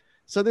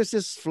 So there's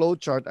this flow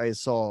chart I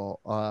saw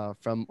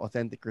from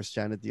Authentic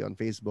Christianity on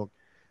Facebook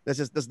that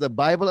says, does the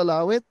Bible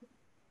allow it?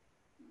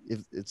 If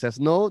it says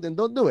no, then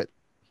don't do it.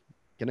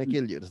 Can I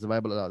kill you? Does the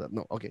Bible allow that?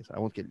 No. Okay, so I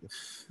won't kill you.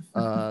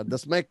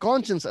 Does my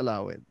conscience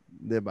allow it?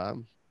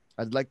 Diba?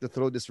 I'd like to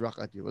throw this rock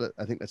at you. Well,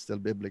 I think that's still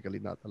biblically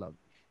not allowed.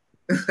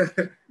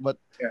 But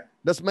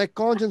does my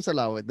conscience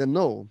allow it? Then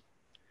no.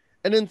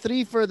 And then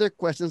 3 further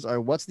questions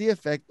are, what's the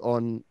effect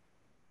on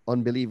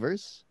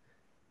believers?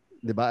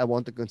 Diba? I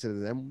want to consider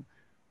them.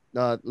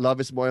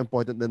 Love is more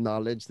important than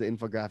knowledge, the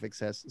infographic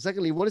says.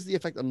 Secondly, what is the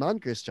effect on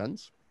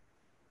non-Christians?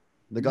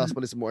 The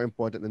gospel is more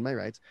important than my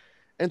rights.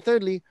 And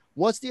thirdly,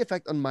 what's the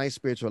effect on my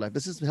spiritual life?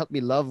 Does this help me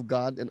love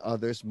God and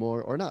others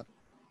more or not?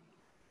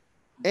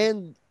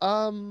 And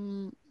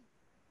dun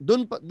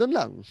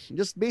lang.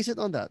 Just base it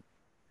on that.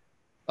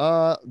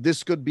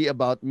 This could be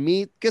about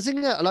meat. Kasi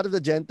nga, a lot of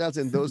the Gentiles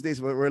in those days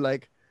were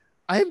like,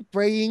 I'm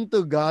praying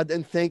to God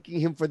and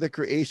thanking him for the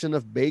creation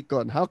of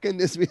bacon. How can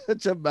this be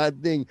such a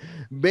bad thing?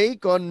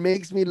 Bacon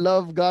makes me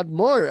love God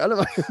more.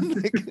 Alam mo?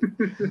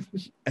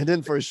 And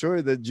then for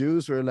sure, the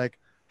Jews were like,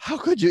 how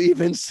could you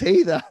even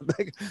say that?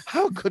 Like,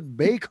 how could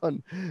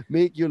bacon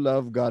make you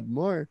love God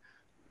more?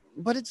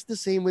 But it's the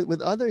same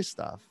with other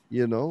stuff,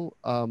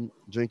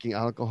 drinking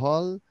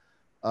alcohol,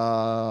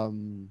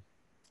 TV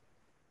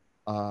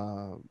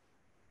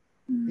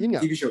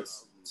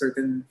shows,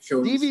 certain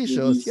shows, TV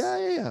shows, movies.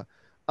 yeah.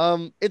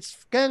 It's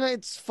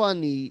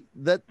funny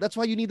that's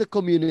why you need a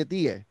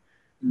community,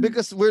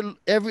 because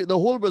the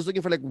whole world's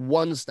looking for like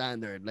one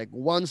standard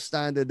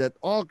that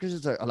all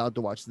Christians are allowed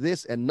to watch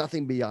this and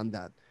nothing beyond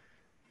that.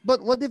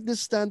 But what if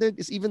this standard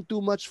is even too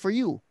much for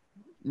you?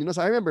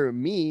 So I remember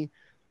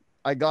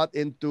I got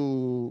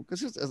into,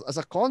 because as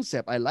a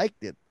concept, I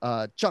liked it.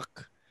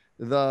 Chuck,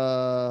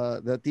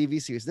 the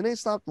TV series. Then I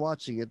stopped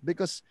watching it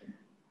because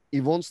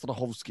Yvonne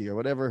Strahovski,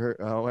 or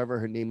however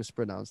her name is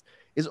pronounced,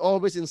 is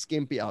always in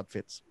skimpy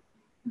outfits.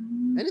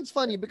 And it's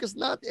funny because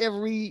not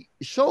every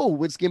show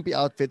with skimpy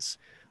outfits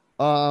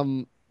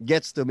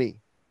gets to me.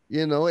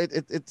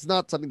 It's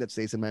not something that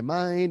stays in my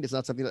mind. It's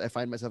not something that I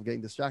find myself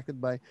getting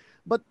distracted by.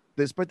 But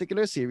this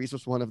particular series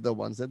was one of the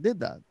ones that did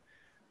that.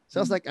 So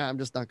I was like, I'm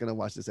just not going to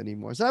watch this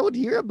anymore. So I would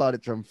hear about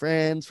it from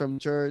friends, from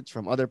church,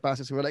 from other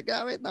pastors who were like,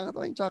 wait,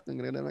 nakatawang Chuck.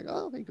 And I'm like,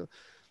 oh, okay, cool.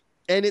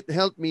 And it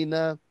helped me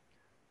na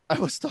I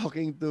was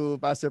talking to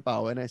Pastor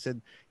Pao and I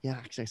said, yeah,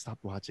 actually, I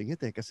stopped watching it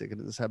kasi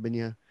sabi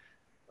niya,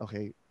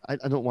 okay, I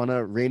don't want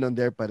to rain on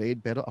their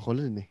parade, pero ako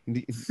lang eh.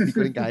 Hindi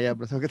ko rin kaya.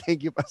 Bro. So,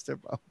 thank you, Pastor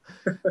Pao.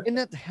 And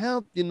that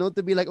helped,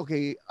 to be like,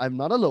 okay, I'm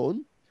not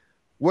alone.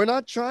 We're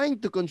not trying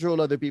to control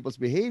other people's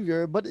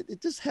behavior, but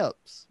it just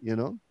helps,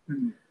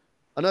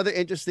 Another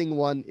interesting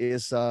one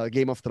is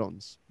Game of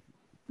Thrones.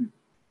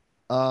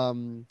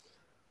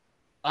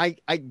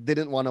 I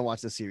didn't want to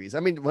watch the series. I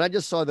mean, when I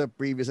just saw the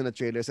previews and the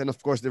trailers, and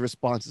of course the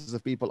responses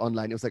of people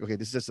online, it was like, okay,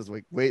 this is just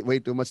way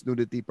too much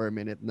nudity per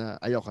minute. Na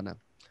ayoko na.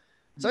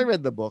 So I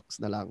read the books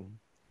na lang.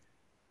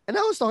 And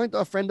I was talking to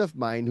a friend of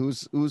mine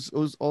who's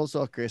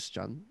also a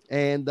Christian,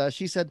 and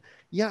she said,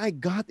 "Yeah, I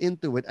got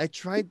into it. I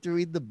tried to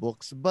read the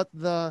books, but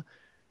the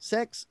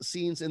sex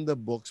scenes in the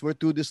books were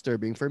too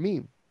disturbing for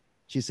me."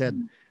 She said,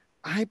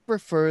 "I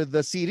prefer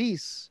the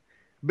series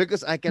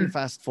because I can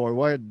fast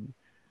forward."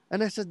 And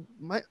I said,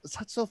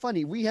 that's so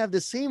funny. We have the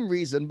same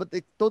reason, but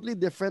they totally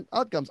different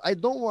outcomes. I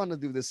don't want to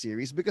do the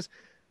series because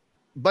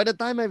by the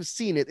time I've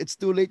seen it, it's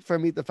too late for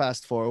me to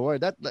fast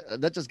forward. That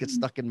just gets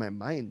stuck in my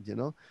mind, you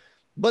know.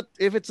 But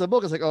if it's a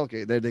book, it's like,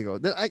 okay, there they go.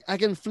 Then I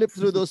can flip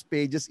through those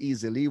pages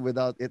easily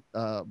without it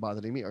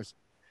bothering me.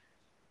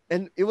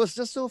 And it was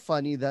just so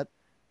funny that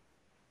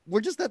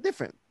we're just that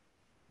different.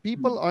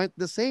 People aren't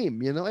the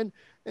same, you know.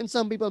 And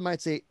some people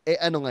might say,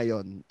 ano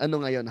ngayon? Ano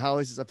ngayon? How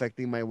is this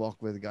affecting my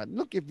walk with God?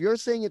 Look, if you're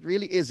saying it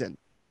really isn't,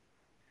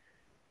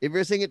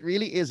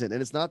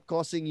 and it's not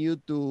causing you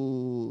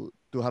to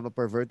have a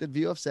perverted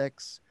view of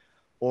sex,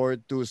 or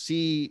to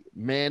see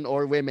men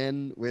or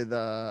women with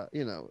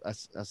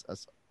as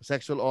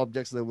sexual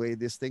objects the way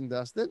this thing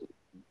does, then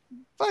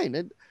fine.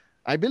 And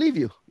I believe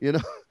you, you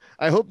know.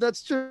 I hope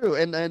that's true.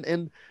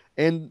 And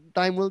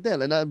time will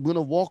tell. And I'm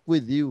gonna walk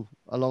with you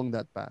along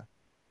that path.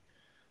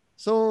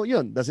 So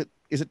yun,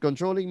 is it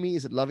controlling me?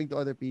 Is it loving to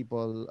other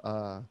people?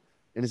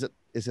 And is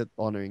it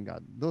honoring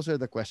God? Those are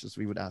the questions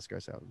we would ask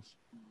ourselves.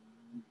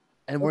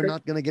 And we're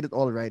not gonna get it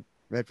all right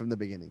from the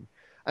beginning.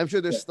 I'm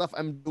sure there's stuff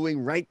I'm doing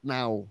right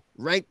now,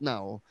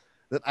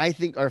 that I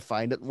think are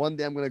fine. That one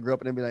day I'm gonna grow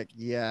up and be like,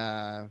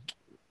 yeah,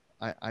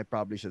 I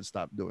probably should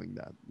stop doing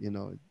that. You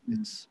know,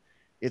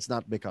 it's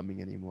not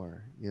becoming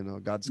anymore. You know,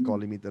 God's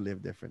calling me to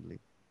live differently.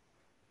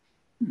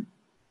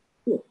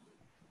 Cool.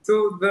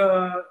 So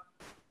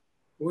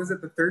what was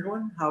it? The third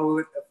one? How will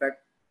it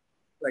affect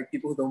like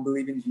people who don't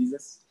believe in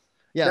Jesus?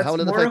 Yeah, that's how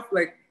will it more affect? of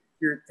like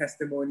your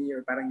testimony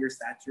or parang your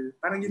stature.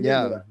 Parang yun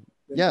Yeah, yun, diba?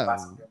 yeah.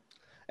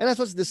 And that's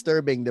what's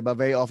disturbing, diba?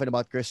 Very often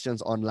about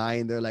Christians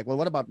online, they're like, well,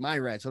 what about my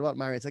rights? What about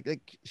my rights?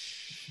 Like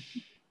shh.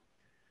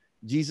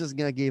 Jesus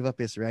gonna gave up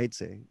his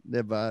rights, eh?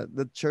 Diba?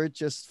 The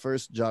church's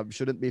first job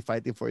shouldn't be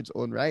fighting for its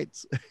own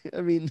rights.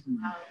 I mean,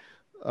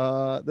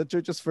 the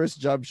church's first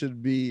job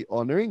should be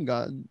honoring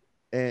God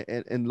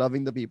and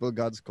loving the people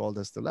God's called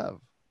us to love.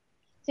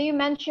 So you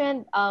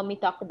mentioned we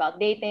talked about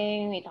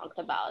dating, we talked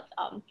about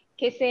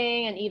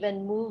kissing, and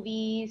even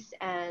movies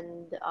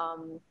and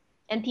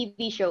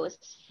TV shows.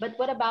 But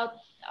what about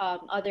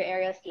other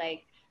areas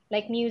like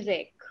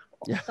music,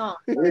 Yeah. songs,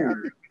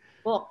 or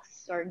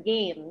books or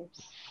games?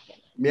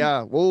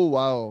 Yeah. Oh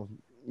wow.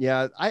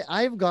 Yeah.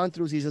 I've gone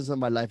through seasons of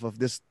my life of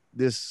this.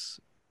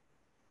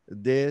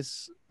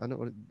 I don't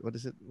know what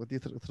is it? What do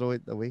you throw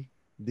it away?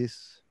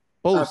 This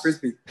post.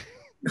 Frisbee.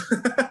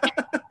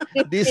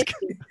 Disc.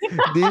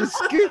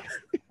 Disc.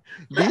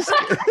 Disc.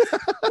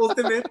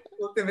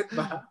 Ultimate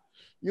ba?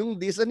 Yung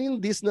disc, ano yung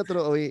disc na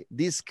throw away?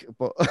 Disc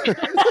po.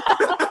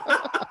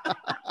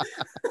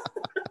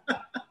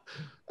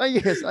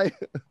 Yes, I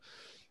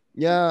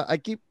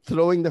keep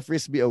throwing the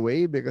frisbee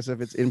away because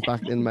of its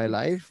impact in my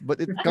life, but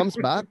it comes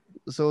back.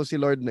 So si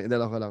Lord na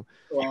idala ko lang.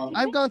 Wow.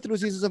 I've gone through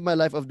seasons of my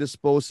life of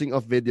disposing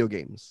of video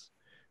games.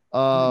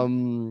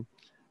 And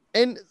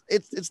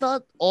it's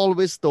not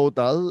always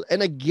total.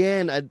 And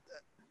again,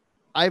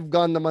 I've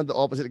gone naman the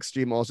opposite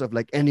extreme also of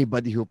like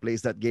anybody who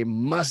plays that game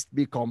must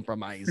be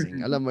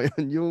compromising. Alam mo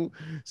yun, yung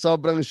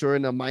sobrang sure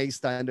na my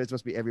standards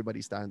must be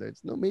everybody's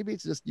standards. No, maybe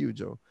it's just you,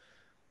 Joe.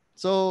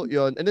 So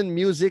yun. And then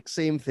music,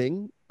 same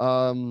thing.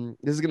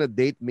 This is gonna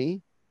date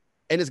me,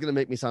 and it's gonna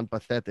make me sound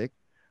pathetic.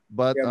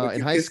 But, but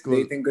in high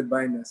school, dating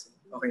goodbye na. So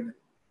okay na.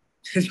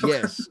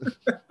 yes.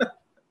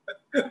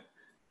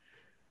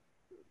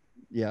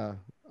 Yeah.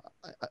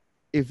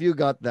 If you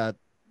got that,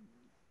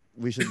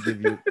 we should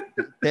give you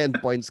 10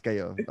 points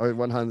kayo or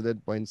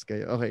 100 points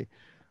kayo. Okay.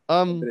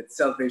 But it's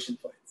salvation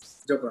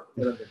points. Joke lang.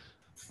 Whatever.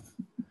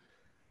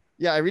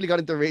 Yeah, I really got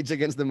into Rage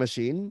Against the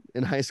Machine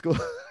in high school.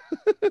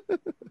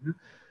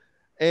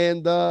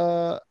 And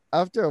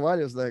after a while,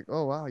 it was like,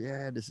 oh wow,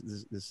 yeah, this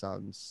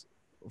sounds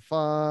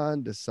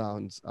fun. This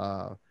sounds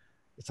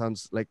it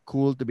sounds like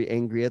cool to be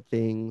angry at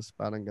things,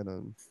 parang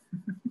ganun.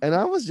 And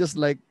I was just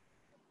like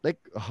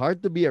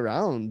hard to be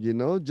around, you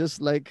know,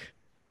 just like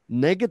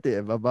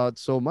negative about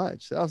so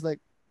much. So I was like,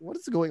 what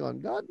is going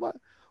on, God?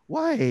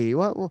 Why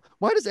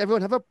does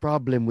everyone have a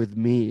problem with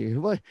me?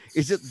 Why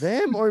is it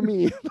them or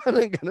me?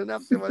 Parang ganun.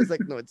 Afterwards,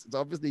 like, no, it's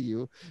obviously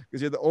you,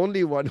 because you're the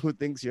only one who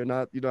thinks you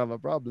don't have a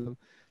problem.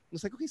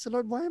 It's like, okay, so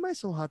Lord, why am I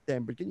so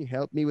hot-tempered? Can you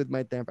help me with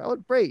my temper? I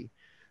would pray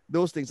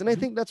those things. And I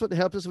think that's what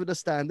helps us with the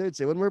standards.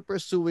 When we're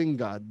pursuing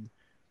God,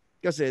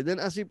 because then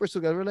as we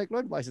pursue God, we're like,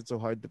 Lord, why is it so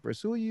hard to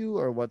pursue you?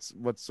 Or what's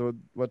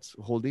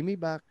holding me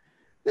back?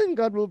 Then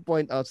God will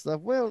point out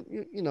stuff. Well,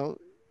 you know,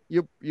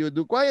 you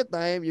do quiet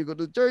time, you go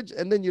to church,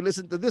 and then you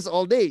listen to this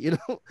all day, you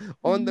know,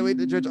 on the way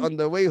to church, on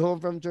the way home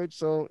from church.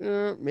 So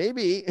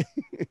maybe.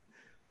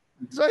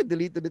 so I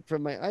deleted it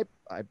from my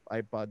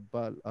iPod,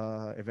 but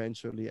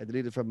eventually I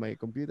deleted it from my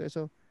computer.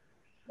 So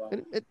Wow.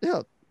 and it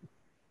helped,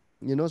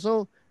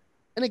 So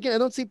and again, I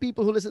don't see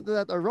people who listen to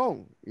that are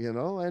wrong,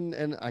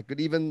 and I could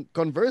even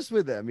converse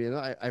with them.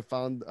 I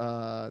found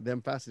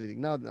them fascinating.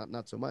 Now,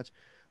 not so much,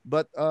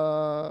 but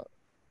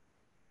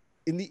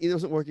it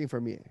wasn't working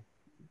for me.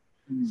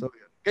 Mm. So,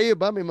 kayo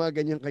ba may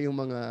mga ganyan kayong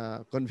mga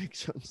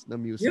convictions na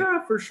music?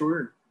 Yeah, for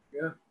sure.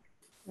 Yeah.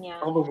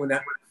 Yeah. Ako ba muna?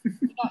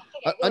 Sige,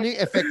 Ano yung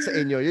effect sa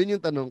inyo? Yun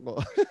yung tanong ko.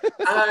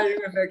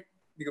 Yung effect,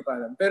 hindi ko pa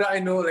alam. Pero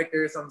I know like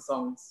there are some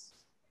songs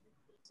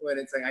when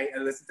it's like I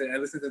listen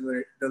to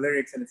the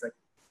lyrics and it's like,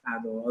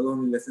 no, I'll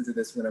only listen to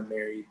this when I'm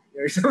married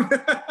or something.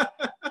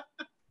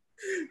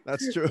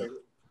 That's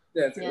true.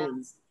 Yeah, Yeah.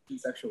 it's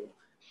sexual.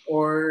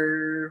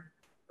 Or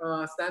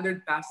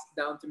standard passed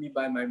down to me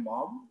by my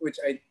mom, which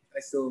I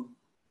still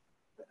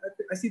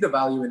I see the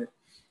value in it.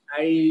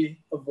 I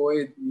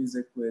avoid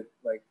music with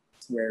like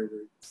swear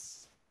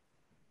words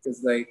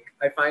because like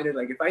I find it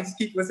like if I just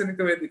keep listening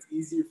to it, it's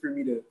easier for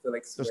me to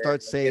like To swear start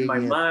like, in saying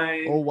my it.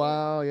 mind. Oh,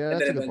 wow. Yeah,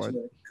 And that's a then good point.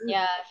 eventually,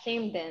 Yeah,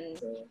 same then.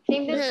 so,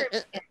 Same then Yeah, for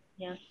me.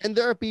 Yeah. and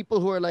there are people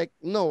who are like,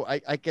 no, I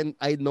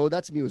know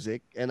that's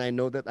music, and I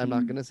know that I'm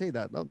not mm, gonna say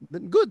that. No,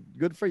 then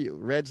good for you.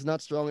 Red's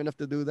not strong enough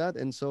to do that,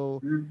 and so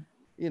mm,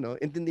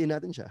 intindihin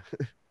natin siya.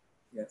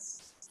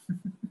 yes.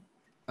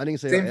 Anong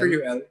sa'yo, Same for El?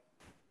 you, El.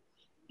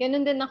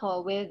 Ganun din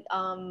ako with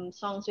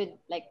songs with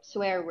like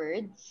swear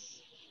words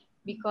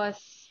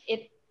because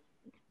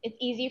it's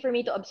easy for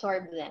me to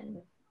absorb them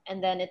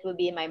and then it will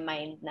be in my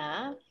mind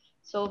na.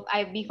 So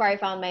before I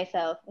found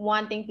myself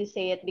wanting to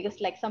say it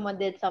because like someone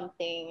did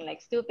something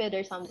like stupid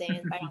or something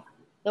and parang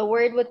the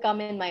word would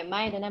come in my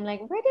mind and I'm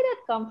like, where did it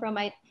come from?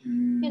 I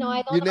You don't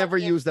want never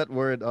to use that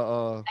word.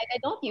 I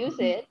don't use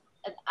it.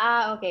 And,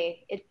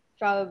 okay. It's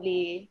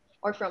probably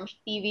or from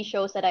TV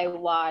shows that I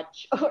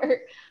watch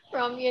or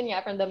from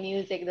from the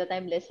music that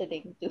I'm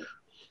listening to.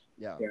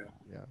 Yeah, Yeah.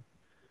 yeah,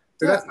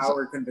 So yeah. that's So,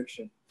 our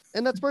conviction.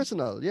 and that's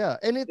personal. Yeah,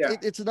 and Yeah.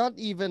 it's not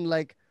even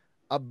like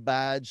a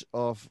badge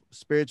of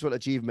spiritual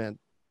achievement.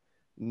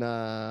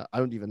 Na I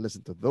don't even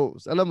listen to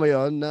those. Alam mo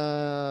yon na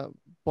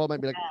Paul might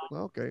be like,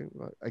 well, okay,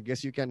 well, I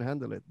guess you can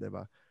handle it,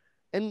 diba?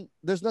 And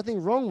there's nothing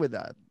wrong with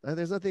that.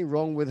 There's nothing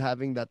wrong with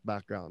having that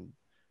background.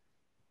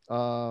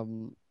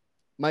 Um,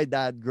 my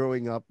dad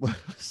growing up was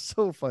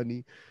so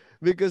funny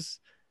because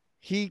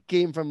he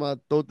came from a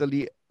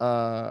totally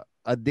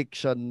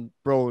addiction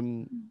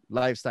prone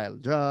lifestyle,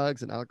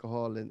 drugs and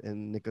alcohol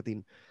and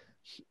nicotine.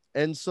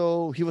 And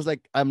so he was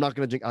like, I'm not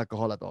gonna drink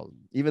alcohol at all,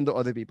 even though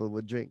other people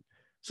would drink.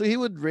 So he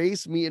would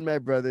raise me and my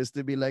brothers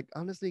to be like,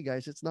 honestly,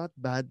 guys, it's not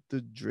bad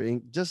to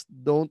drink. Just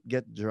don't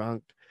get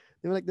drunk.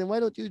 They were like, then why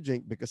don't you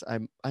drink? Because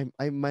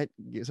I might.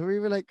 So we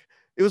were like,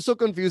 it was so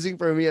confusing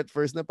for me at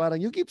first. Na parang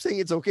you keep saying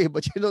it's okay,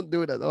 but you don't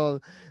do it at all.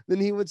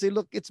 Then he would say,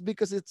 look, it's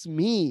because it's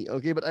me,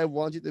 okay, but I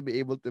want you to be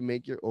able to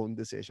make your own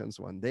decisions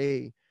one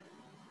day.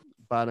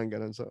 Parang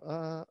ganun. So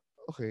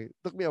okay.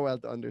 Took me a while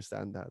to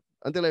understand that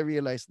until I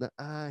realized na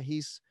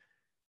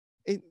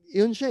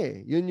yun siya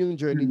eh. Yun yung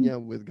journey Mhm. niya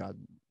with God.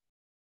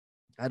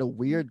 I had a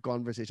weird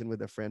conversation with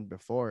a friend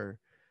before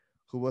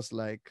who was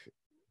like,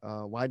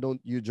 why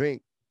don't you drink?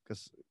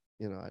 Because,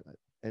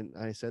 and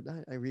I said,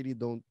 I really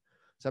don't.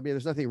 Sabi niya,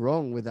 there's nothing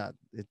wrong with that.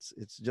 It's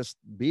just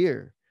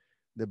beer.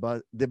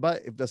 Diba?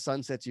 If the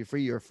sun sets you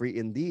free, you're free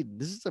indeed.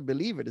 This is a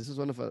believer. This is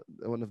one of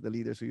the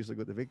leaders who used to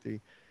go to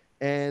Victory.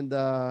 And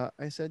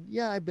I said,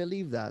 yeah, I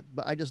believe that,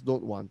 but I just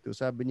don't want to.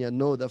 Sabi niya,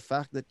 no, the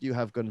fact that you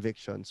have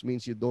convictions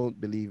means you don't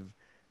believe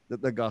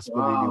that the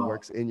gospel really Wow.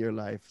 works in your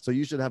life. So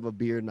you should have a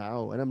beer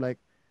now. And I'm like,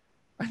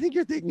 I think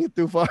you're taking it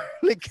too far.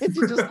 Like, can't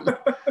you just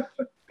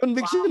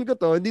conviction ko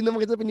to, hindi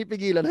naman kita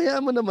pinipigilan.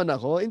 Hayaan mo naman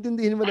ako.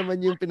 Intindihin mo naman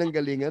yung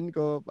pinanggalingan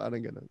ko.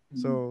 Parang ganun.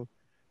 So,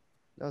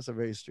 that was a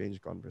very strange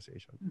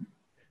conversation.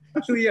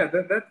 Actually, yeah,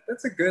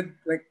 that's a good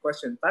like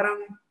question.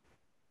 Parang,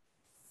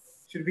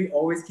 should we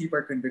always keep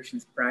our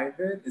convictions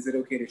private? Is it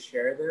okay to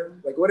share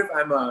them? Like, what if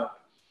I'm a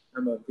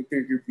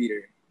victory group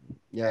leader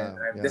Yeah. and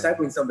I'm Yeah.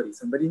 discipling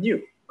somebody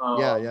new?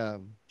 Yeah.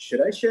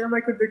 Should I share my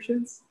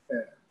convictions,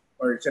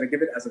 or should I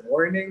give it as a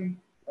warning?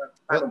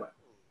 Paano ba?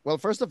 Well,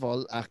 first of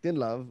all, act in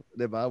love,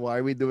 diba? Why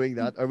are we doing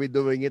that? Are we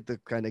doing it to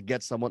kind of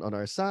get someone on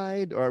our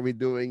side, or are we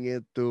doing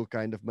it to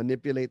kind of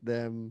manipulate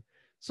them?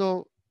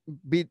 So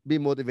be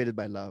motivated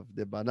by love,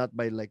 diba? Not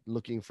by like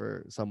looking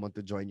for someone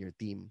to join your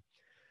team.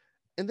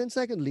 And then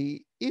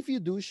secondly, if you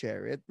do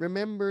share it,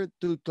 remember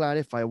to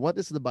clarify what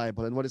is the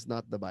Bible and what is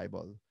not the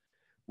Bible.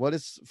 What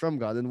is from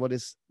God and what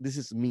is this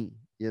is me.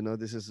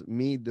 This is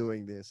me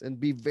doing this. And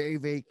be very,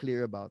 very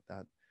clear about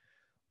that.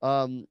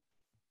 Um,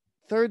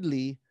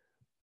 thirdly,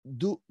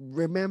 do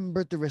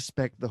remember to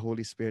respect the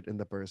Holy Spirit in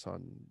the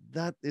person.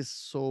 That is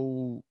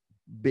so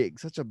big,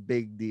 such a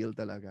big deal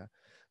talaga.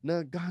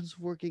 Na God's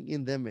working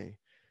in them eh.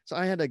 So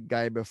I had a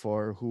guy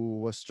before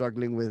who was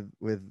struggling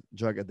with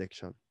drug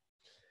addiction.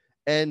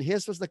 And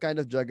his was the kind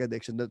of drug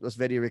addiction that was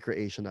very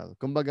recreational.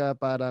 Kumbaga,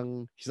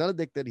 parang he's not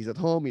addicted. He's at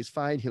home. He's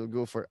fine. He'll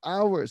go for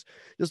hours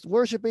just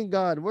worshiping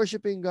God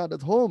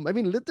at home. I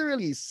mean,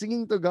 literally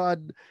singing to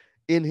God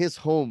in his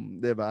home,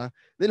 diba?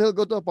 Then he'll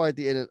go to a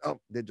party and then, oh,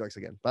 did drugs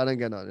again. Parang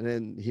ganon. And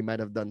then he might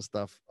have done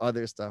stuff,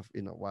 other stuff,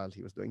 while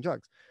he was doing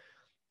drugs.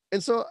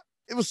 And so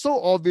it was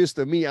so obvious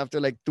to me after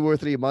like 2 or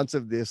 3 months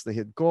of this that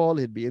he'd call,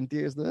 he'd be in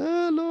tears.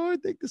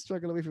 Lord, take the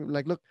struggle away from him.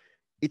 Like, look,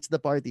 it's the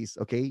parties,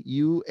 okay?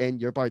 You and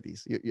your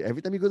parties.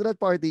 Every time you go to that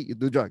party, you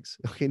do drugs.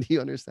 Okay, do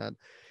you understand?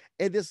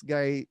 And this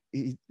guy,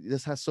 he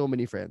just has so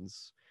many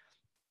friends.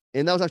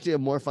 And that was actually a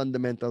more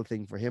fundamental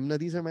thing for him. Now,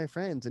 these are my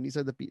friends, and this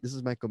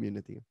is my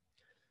community.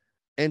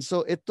 And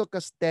so it took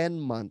us 10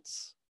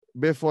 months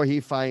before he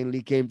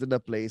finally came to the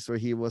place where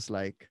he was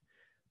like,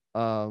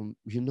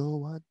 you know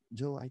what,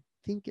 Joe, I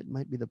think it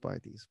might be the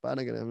parties.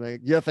 Parang ganun. I'm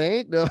like, you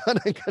think? No,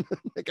 parang ganun.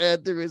 Like, I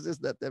had to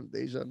resist that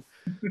temptation.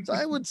 So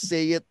I would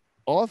say it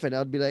often.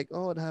 I'd be like,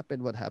 oh, what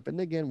happened? What happened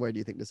again? Where do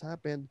you think this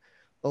happened?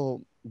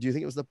 Oh, do you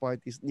think it was the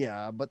parties?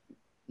 Yeah, but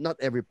not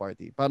every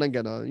party. Parang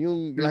ganon.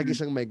 Yung lagi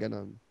siyang may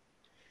ganon.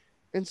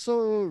 And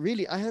so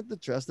really, I had to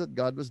trust that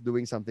God was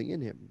doing something in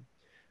him.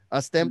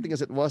 As tempting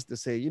as it was to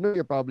say,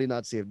 you're probably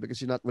not saved because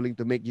you're not willing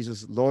to make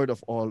Jesus Lord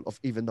of all of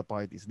even the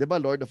parties.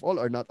 Diba? Lord of all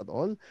or not at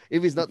all?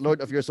 If he's not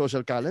Lord of your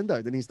social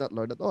calendar, then he's not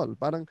Lord at all.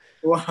 Parang,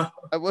 Wow.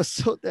 I was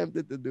so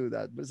tempted to do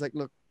that. But it's like,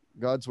 look,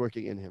 God's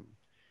working in him.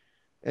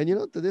 And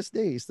to this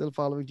day, he's still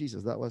following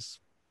Jesus. That was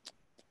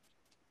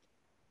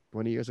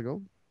 20 years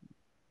ago.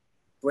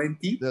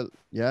 20? Still,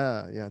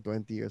 yeah,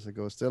 20 years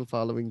ago. Still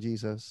following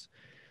Jesus.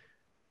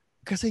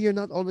 Because you're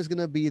not always going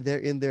to be there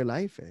in their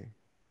life.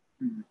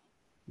 Mhm.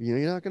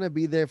 You're not going to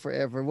be there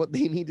forever. What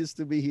they need is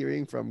to be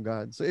hearing from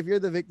God. So if you're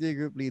the victory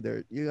group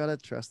leader, you got to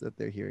trust that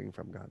they're hearing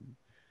from God.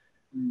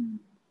 Mm.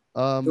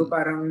 So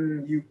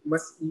parang you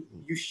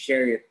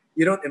share it.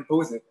 You don't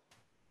impose it.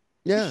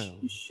 Yeah.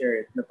 You share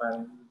it. Na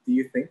parang, do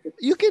you think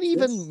it's You can this?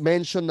 even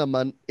mention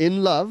naman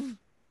in love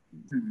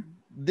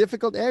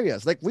difficult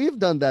areas. Like we've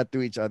done that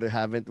to each other,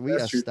 haven't we?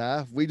 That's As true.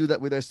 staff, we do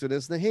that with our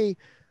students. Na, hey,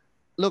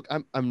 look,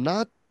 I'm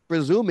not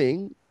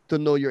presuming to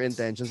know your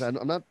intentions. I'm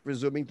not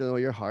presuming to know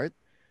your heart.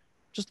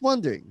 Just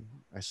wondering.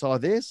 I saw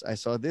this. I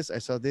saw this. I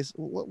saw this.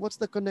 What's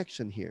the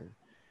connection here?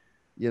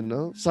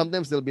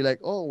 Sometimes they'll be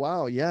like, "Oh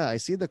wow, yeah, I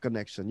see the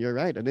connection. You're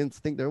right. I didn't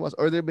think there was."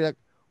 Or they'll be like,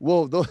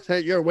 "Whoa,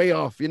 you're way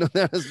off.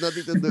 That has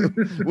nothing to do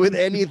with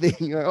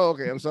anything." Or, oh,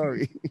 okay, I'm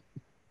sorry.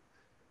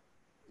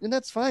 And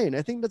that's fine.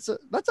 I think that's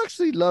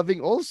actually loving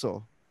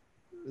also.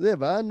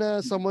 Diba? Na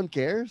someone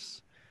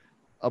cares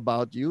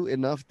about you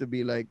enough to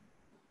be like,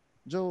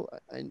 Joe,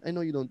 I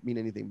know you don't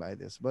mean anything by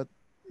this, but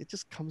it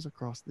just comes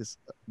across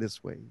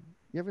this way.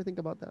 You ever think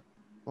about that?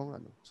 Oh,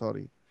 no,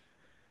 sorry.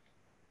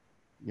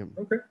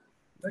 Okay.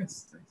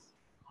 Nice.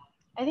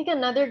 I think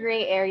another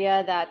gray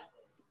area that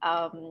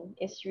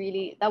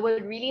that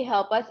would really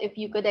help us if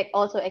you could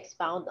also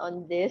expound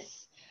on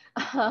this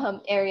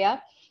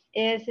area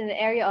is in the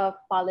area of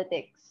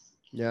politics.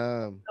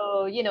 Yeah.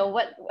 So,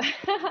 what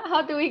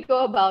how do we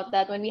go about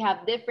that when we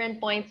have different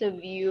points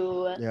of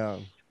view, Yeah.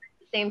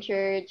 same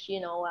church,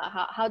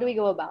 how do we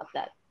go about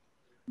that?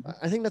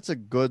 I think that's a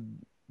good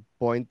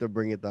point to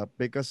bring it up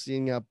because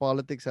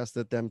politics has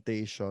the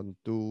temptation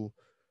to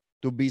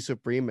be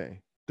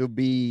supreme, to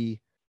be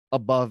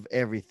above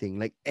everything.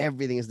 Like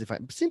everything is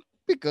defined.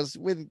 Because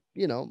with,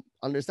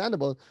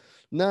 understandable,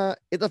 na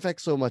it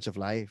affects so much of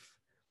life.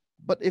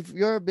 But if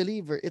you're a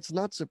believer, it's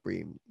not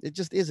supreme. It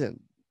just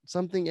isn't.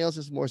 Something else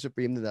is more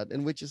supreme than that,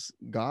 and which is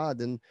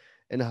God and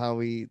how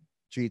he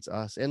treats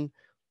us. And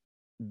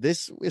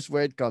this is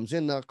where it comes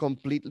in a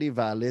completely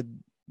valid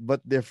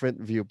but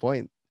different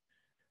viewpoint.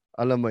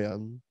 Alam mo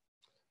yan?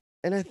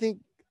 And I think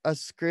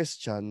as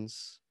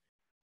Christians,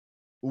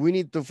 we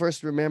need to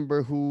first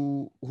remember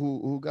who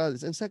God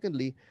is. And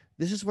secondly,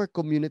 this is where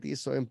community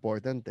is so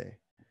important.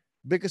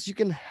 Because you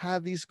can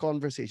have these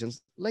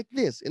conversations like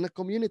this in a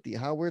community,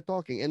 how we're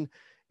talking.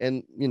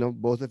 And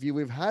both of you,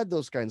 we've had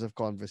those kinds of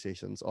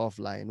conversations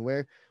offline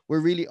where we're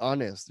really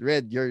honest.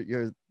 Red,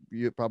 you're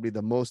probably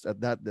the most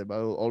at that.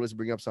 I'll always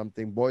bring up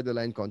something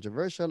borderline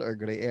controversial or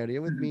gray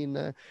area with me.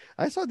 Na,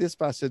 I saw this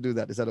pastor do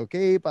that. Is that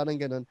okay? Parang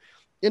ganon.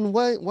 And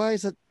why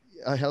is that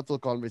a helpful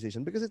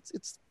conversation? Because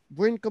it's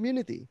we're in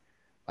community.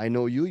 I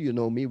know you, you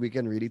know me. We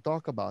can really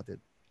talk about it.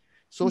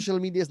 Social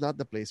media is not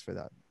the place for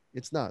that.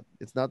 It's not.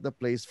 It's not the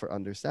place for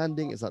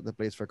understanding. It's not the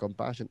place for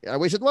compassion. I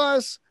wish it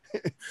was,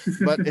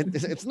 but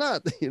it's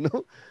not.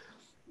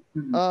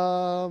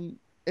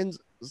 And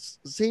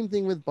same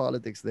thing with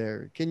politics.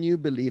 There, can you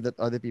believe that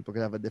other people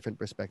can have a different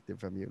perspective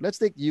from you? Let's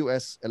take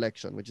U.S.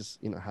 election, which is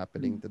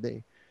happening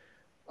today.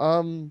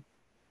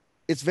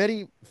 It's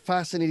very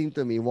fascinating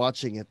to me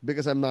watching it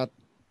because I'm not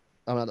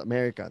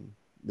American,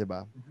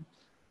 diba?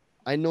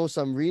 I know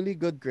some really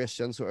good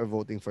Christians who are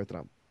voting for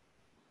Trump.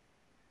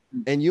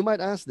 And you might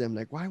ask them,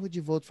 like, why would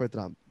you vote for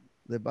Trump?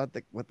 About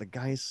what the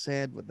guy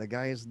said, what the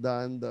guy has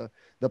done,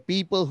 the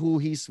people who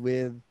he's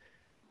with.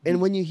 And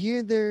when you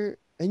hear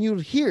and you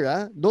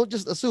hear, don't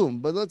just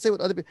assume, but let's say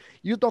what other people,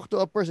 you talk to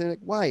a person,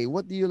 like, why?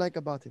 What do you like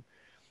about him?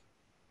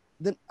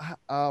 Then,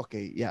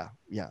 okay, yeah,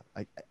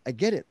 I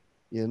get it.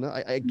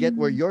 I get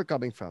where you're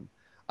coming from.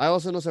 I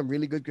also know some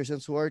really good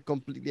Christians who are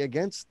completely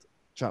against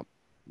Trump.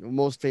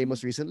 Most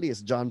famous recently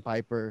is John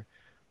Piper,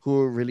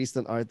 who released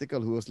an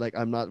article who was like,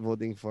 I'm not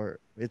voting for,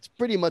 it's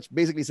pretty much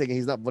basically saying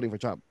he's not voting for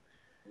Trump.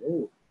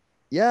 Oh.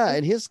 Yeah,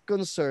 and his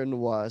concern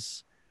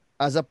was,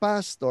 as a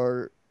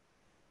pastor,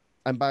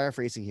 I'm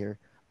paraphrasing here,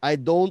 I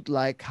don't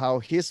like how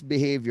his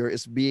behavior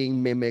is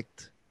being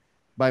mimicked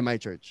by my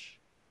church.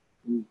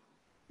 Mm.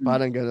 Mm.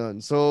 Parang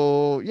ganon.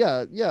 So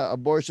yeah, yeah,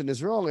 abortion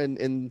is wrong,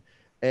 and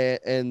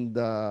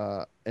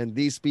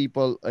these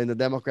people in the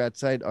Democrat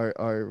side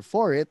are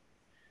for it.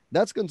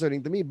 That's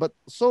concerning to me. But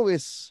so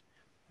is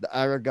the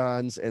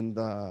arrogance and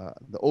the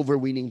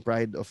overweening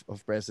pride of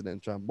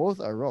President Trump. Both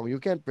are wrong. You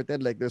can't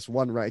pretend like there's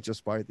one righteous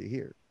party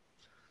here.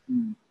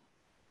 Mm.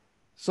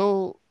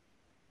 So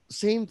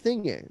same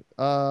thing. Eh.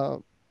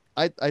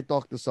 I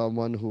talked to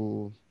someone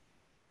who,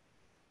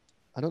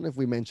 I don't know if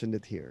we mentioned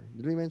it here.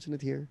 Did we mention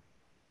it here?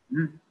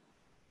 Mm.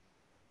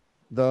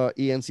 The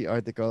ENC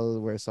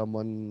article where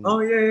someone, Oh,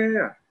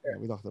 yeah. yeah,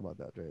 we talked about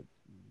that, right?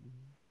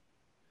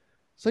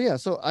 So yeah,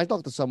 so I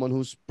talked to someone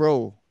who's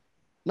pro,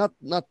 not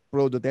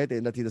pro Duterte,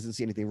 and that he doesn't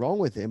see anything wrong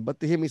with him, but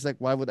to him he's like,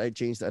 why would I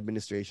change the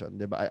administration?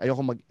 Diba?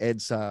 Ayoko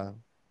mag-EDSA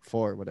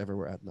for whatever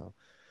we're at now.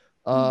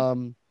 Mm.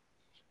 Um,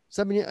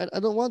 Sabi niya, I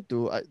don't want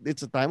to.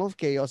 It's a time of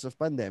chaos of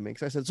pandemic.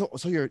 So I said, so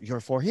you're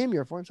for him,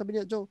 you're for him. Sabi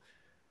niya, Joe,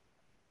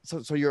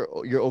 so you're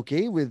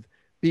okay with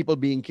people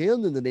being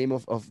killed in the name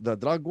of the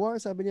drug war?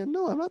 Sabi niya,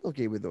 no, I'm not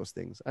okay with those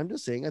things. I'm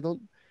just saying I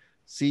don't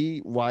see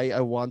why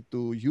I want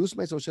to use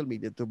my social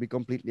media to be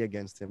completely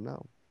against him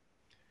now.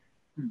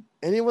 Hmm.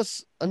 And it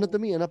was ano to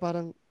me, na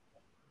parang,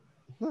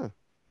 huh,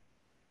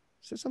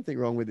 is there something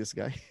wrong with this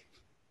guy?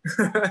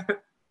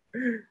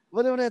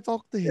 But when I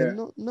talked to Yeah.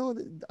 him, no,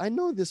 I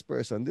know this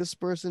person. This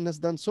person has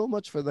done so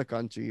much for the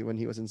country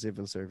when he was in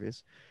civil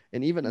service,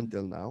 and even Mm.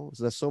 until now.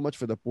 So that's so much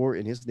for the poor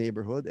in his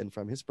neighborhood and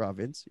from his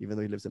province, even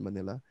though he lives in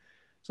Manila.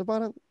 So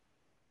parang,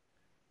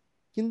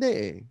 hindi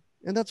eh.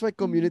 And that's why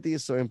Mm. community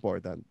is so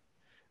important.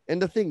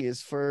 And the thing is,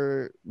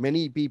 for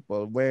many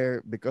people, where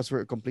because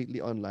we're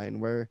completely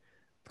online, where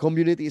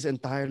community is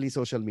entirely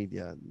social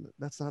media,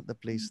 that's not the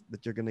place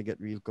that you're gonna get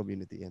real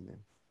community in.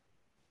 Eh.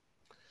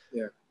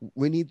 Yeah.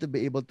 We need to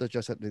be able to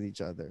trust with each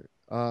other.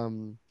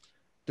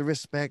 To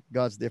respect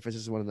God's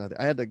differences with one another.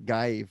 I had a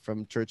guy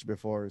from church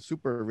before,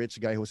 super rich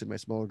guy who was in my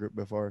small group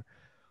before,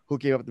 who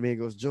came up to me and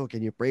goes, Joe,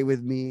 can you pray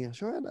with me?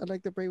 Sure, I'd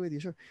like to pray with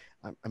you. Sure.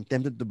 I'm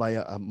tempted to buy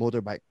a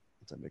motorbike.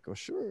 So I go,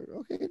 sure,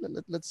 okay,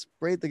 let's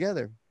pray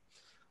together.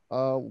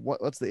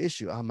 What's the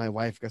issue? My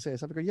wife kasi.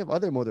 Sabi ko, you have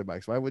other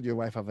motorbikes. Why would your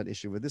wife have an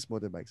issue with this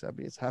motorbike?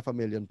 Sabi, it's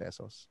 500,000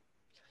 pesos.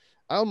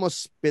 I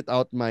almost spit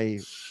out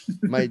my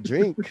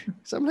drink.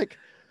 So I'm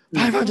like,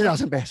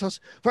 500,000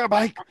 pesos for a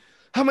bike?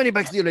 How many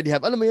bikes do you already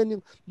have? Alam mo yan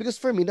yung, because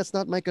for me, that's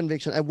not my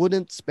conviction. I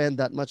wouldn't spend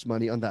that much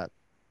money on that.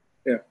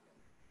 Yeah.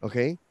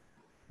 Okay?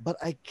 But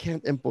I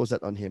can't impose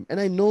that on him. And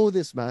I know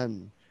this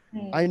man.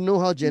 Mm. I know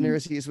how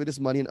generous he is with his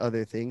money and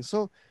other things.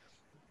 So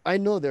I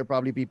know there are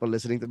probably people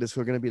listening to this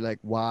who are going to be like,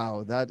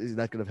 wow, that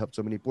could have helped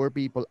so many poor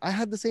people. I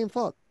had the same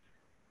thought.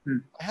 Hmm.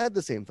 I had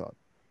the same thought.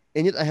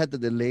 And yet I had to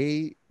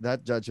delay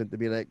that judgment to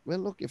be like, well,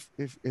 look, if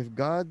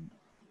God,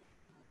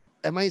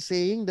 am I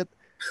saying that,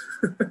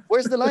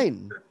 where's the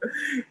line?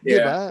 Yeah.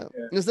 Diba?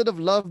 Yeah. Instead of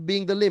love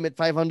being the limit,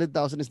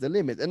 500,000 is the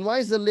limit. And why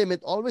is the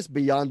limit always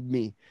beyond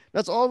me?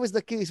 That's always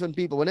the case when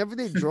people, whenever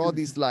they draw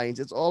these lines,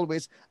 it's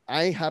always,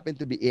 I happen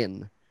to be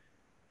in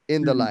the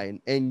Mm.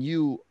 line and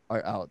you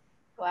are out.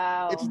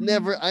 It's Wow.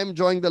 never, I'm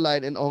drawing the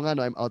line and oh nga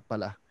no, I'm out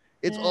pala.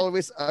 It's Mm.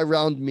 always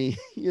around me,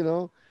 you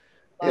know?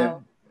 Yeah.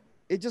 Wow.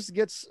 It just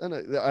gets, ano,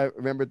 I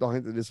remember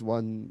talking to this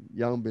one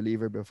young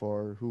believer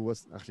before who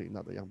was actually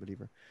not a young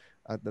believer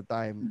at the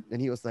time. And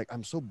he was like,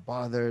 I'm so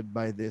bothered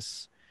by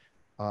this.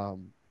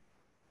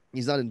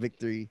 He's not in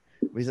victory.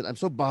 But he said, I'm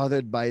so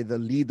bothered by the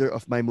leader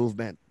of my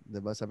movement.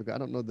 Diba? Sabi ko, I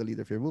don't know the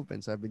leader of your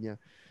movement. Sabi niya,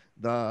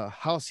 the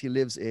house he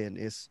lives in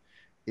is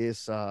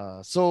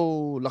so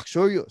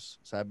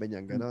luxurious. Sabi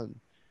niya, ganon.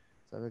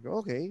 Sabi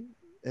ko, okay.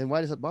 And why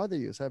does that bother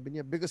you? Sabi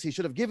niya, because he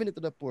should have given it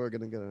to the poor,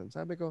 ganon, ganon.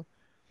 Sabi ko,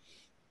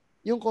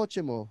 yung kotse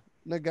mo,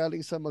 na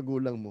galing sa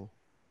magulang mo,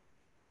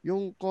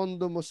 yung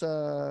condo mo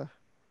sa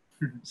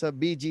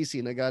BGC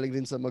na galing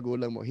din sa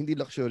magulang mo, hindi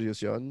luxurious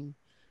yon.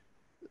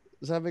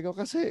 Sabi ko,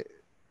 kasi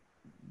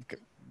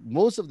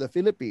most of the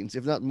Philippines,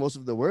 if not most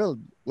of the world,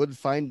 would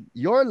find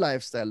your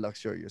lifestyle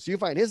luxurious. You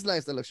find his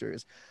lifestyle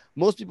luxurious.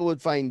 Most people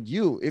would find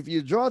you. If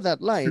you draw that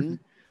line,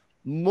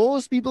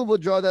 most people would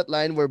draw that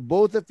line where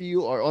both of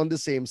you are on the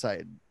same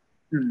side.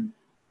 Mm.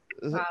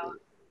 Wow.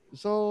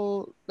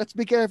 So let's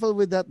be careful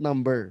with that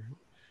number.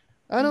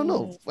 I don't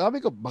know. Mm. Sabi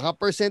ko, baka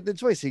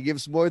percentage wise, he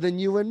gives more than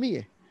you and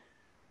me.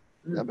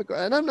 Mm. Sabi ko,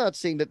 and I'm not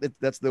saying that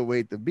that's the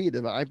way to be.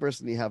 Diba? I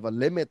personally have a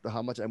limit to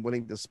how much I'm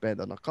willing to spend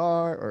on a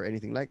car or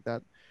anything like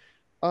that.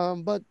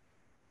 But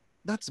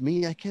that's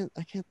me. I can't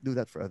do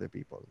that for other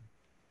people.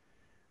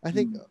 I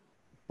think Mm.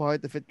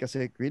 part of it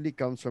kasi really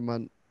comes from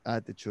an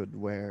attitude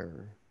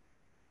where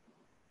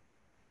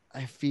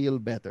I feel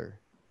better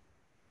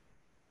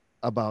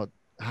about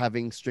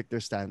having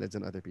stricter standards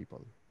than other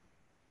people.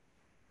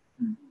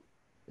 Mm.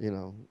 You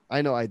know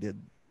I did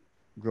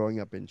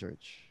growing up in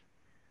church.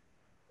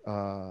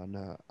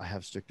 na I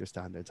have stricter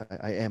standards.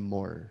 I am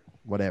more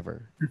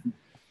whatever.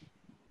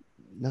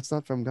 That's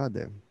not from God,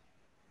 eh.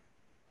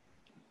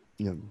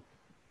 Yun.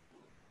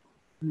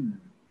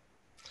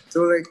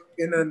 So, like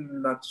in a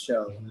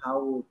nutshell,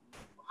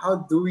 how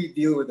do we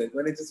deal with it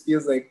when it just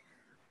feels like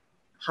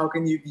how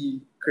can you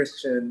be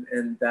Christian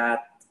and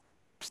that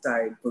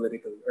side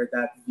politically or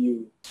that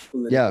view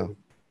Yeah, politically?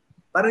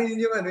 Parang yun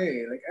yung ano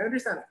eh. Like I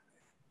understand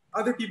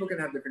other people can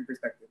have different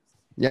perspectives,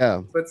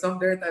 yeah, but some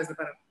there are times na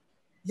parang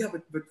yeah,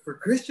 but for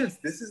Christians,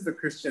 this is the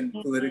Christian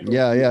political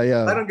yeah, view. yeah,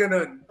 yeah. Parang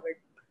ganun.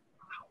 Like,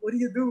 what do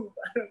you do?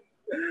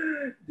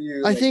 Do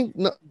you I like think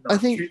no, I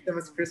not think treat them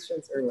as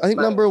Christians or I what? think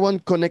number one,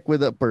 connect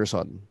with a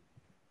person.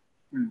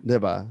 Hmm. 'Di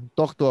ba?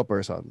 Talk to a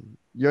person.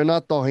 You're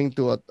not talking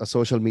to a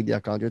social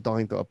media account. You're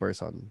talking to a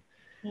person.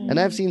 And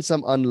I've Mm. seen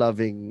some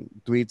unloving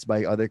tweets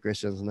by other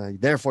Christians na,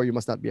 therefore you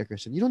must not be a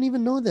Christian. You don't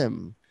even know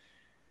them.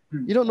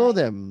 You don't know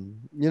Right. them.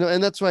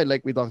 And that's why,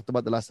 like we talked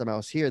about the last time I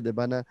was here,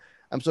 diba, na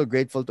I'm so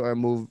grateful to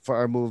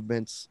our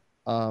movement's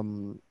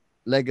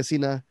legacy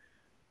na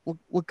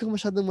wag kang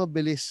masyadong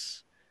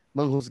mabilis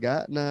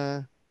manghusga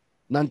na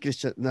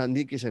non-Christian, na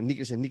hindi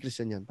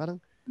Christian yan. Parang,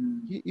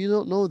 Hmm. you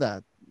don't know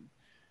that.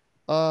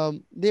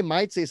 They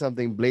might say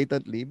something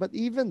blatantly, but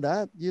even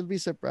that, you'll be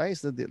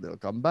surprised that they'll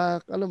come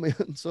back. Alam mo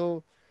yun?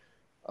 So,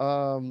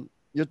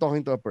 you're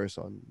talking to a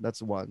person. That's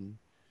one.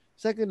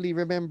 Secondly,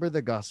 remember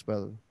the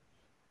gospel.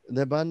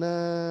 Diba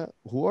na,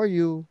 who are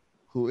you?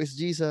 Who is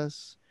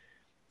Jesus?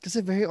 Because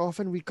very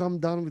often we come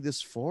down with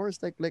this force,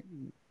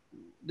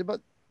 diba,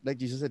 like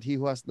Jesus said, he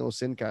who has no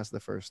sin cast the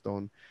first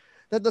stone.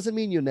 That doesn't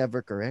mean you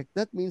never correct.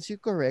 That means you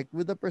correct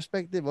with the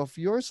perspective of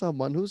you're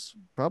someone who's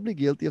probably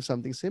guilty of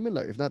something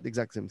similar, if not the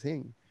exact same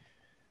thing.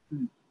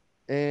 Hmm.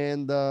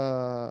 And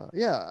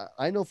yeah,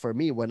 I know for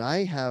me, when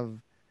I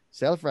have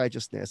self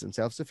righteousness and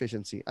self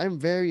sufficiency,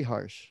 I'm very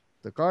harsh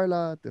to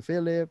Carla, to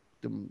Philip,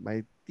 to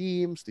my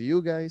teams, to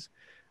you guys.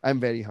 I'm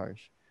very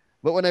harsh.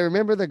 But when I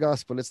remember the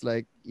gospel, it's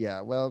like,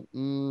 yeah, well,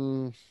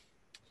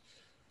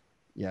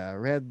 yeah,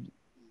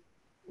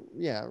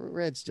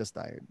 Red's just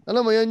tired.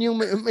 Alam mo yun, yung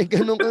may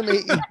ganun kang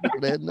naiisip,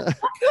 Red, na,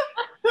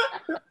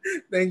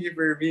 Thank you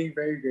for being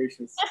very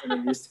gracious and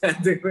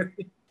understanding with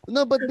me.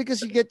 no, but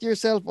because you get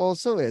yourself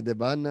also, di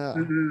ba, na,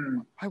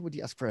 Mm-hmm. why would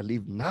you ask for a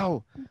leave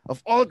now?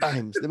 Of all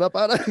times, di ba?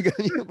 Parang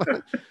ganyan,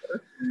 parang,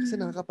 kasi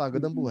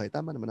nakakapagod ang buhay.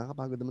 Tama naman,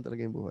 nakakapagod naman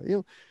talaga yung buhay.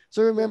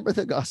 So remember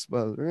the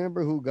gospel.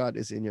 Remember who God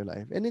is in your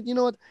life. And you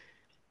know what?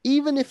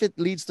 Even if it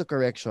leads to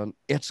correction,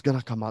 it's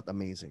gonna come out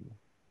amazing.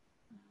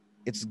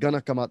 It's gonna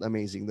come out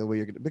amazing the way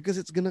you're gonna, because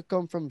it's gonna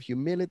come from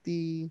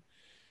humility.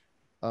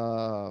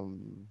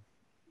 Um,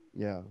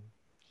 yeah.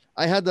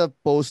 I had a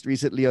post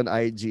recently on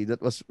IG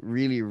that was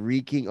really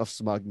reeking of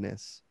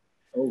smugness.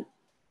 Oh.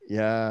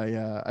 Yeah,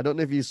 yeah. I don't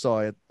know if you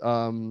saw it.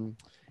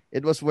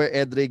 It was where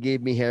Edre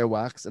gave me hair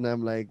wax, and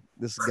I'm like,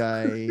 this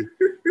guy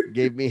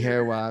gave me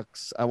hair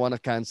wax. I want to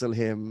cancel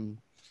him.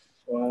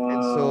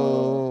 And Wow. so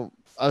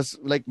I was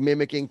like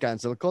mimicking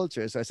cancel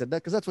culture. So I said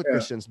that because that's what Yeah.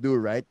 Christians do,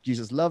 right?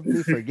 Jesus loved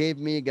me,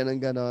 forgave me, ganon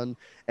ganon.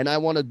 And I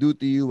want to do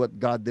to you what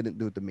God didn't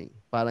do to me.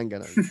 Parang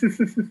ganon.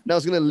 And I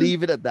was gonna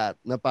leave it at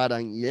that. Na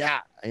parang,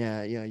 yeah,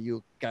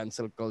 you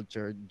cancel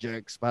culture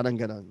jerks. Parang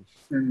ganon.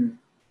 Mhm.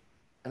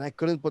 And I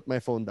couldn't put my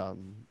phone down.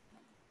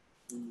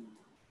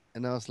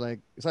 And I was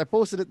like, so I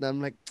posted it and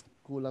I'm like,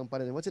 kulang pa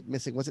rin. What's it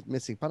missing? What's it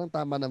missing? Parang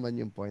tama naman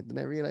yung point. And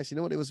I realized, you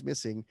know what it was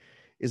missing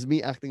is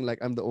me acting like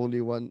I'm the only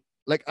one.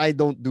 Like I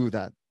don't do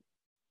that.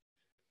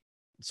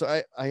 So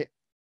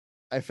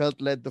I felt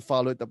led to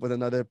follow it up with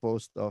another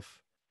post of,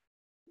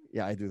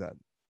 yeah, I do that.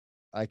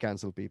 I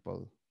cancel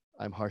people.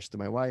 I'm harsh to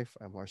my wife.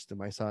 I'm harsh to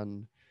my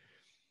son.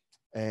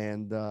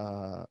 And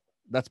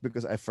that's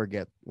because I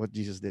forget what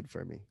Jesus did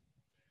for me.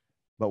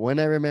 But when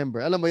I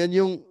remember, alam mo yan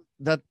yung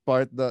that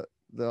part, the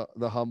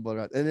humble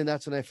God. And then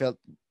that's when I felt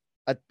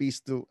at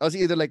peace to, I was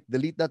either like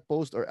delete that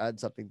post or add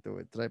something to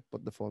it. Then I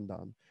put the phone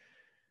down.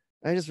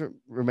 I just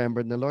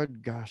remembered the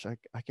Lord, gosh,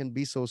 I can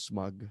be so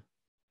smug.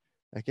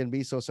 I can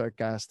be so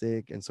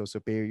sarcastic and so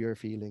superior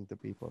feeling to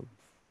people.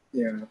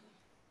 Yeah.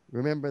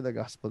 Remember the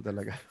gospel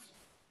talaga.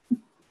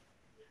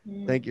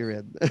 Mm. Thank you,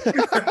 Red.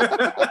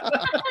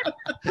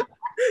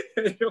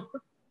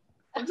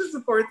 I'm just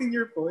supporting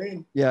your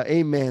point. Yeah,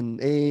 amen.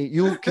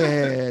 You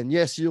can.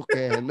 Yes, you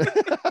can.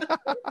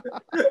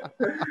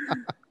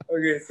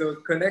 Okay, so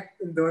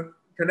connect and don't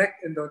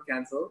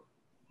cancel.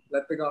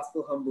 Let the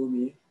gospel humble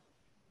me.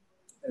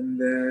 And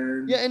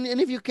then Yeah, and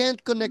if you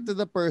can't connect to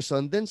the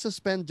person, then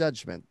suspend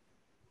judgment.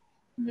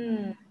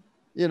 Mm.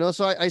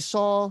 So I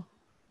saw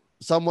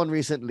someone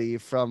recently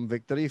from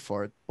Victory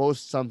Fort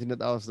post something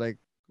that I was like,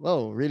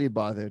 whoa, really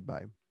bothered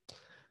by.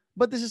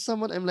 But this is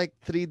someone I'm like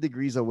 3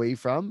 degrees away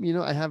from.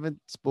 I haven't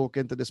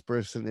spoken to this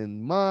person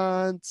in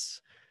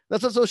months.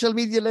 That's what social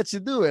media lets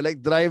you do.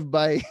 Like drive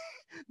by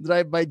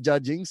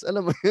judgings.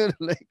 Alam mo yun,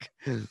 like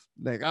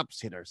up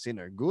sinner,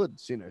 good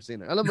sinner.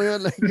 Alam mo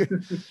yun, like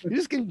you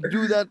just can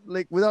do that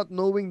like without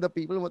knowing the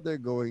people and what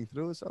they're going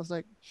through. So I was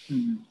like,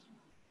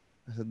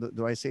 I said,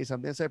 do I say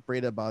something? So I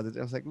prayed about it.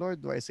 I was like, Lord,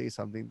 do I say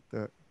something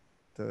to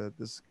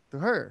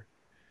her?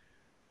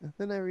 And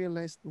then I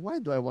realized, why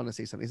do I want to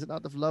say something? Is it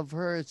out of love for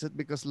her? Is it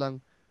because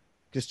lang,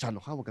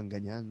 Kristiyano ka, wag kang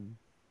ganyan?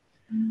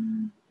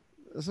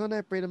 So when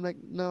I prayed, I'm like,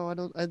 no,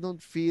 I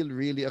don't feel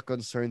really a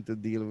concern to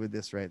deal with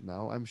this right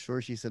now. I'm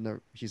sure she's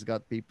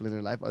got people in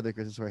her life, other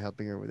Christians who are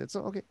helping her with it.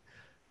 So okay,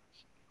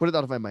 put it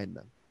out of my mind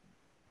now.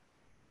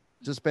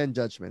 Suspend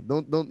judgment.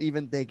 Don't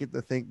even take it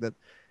to think that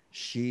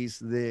she's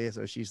this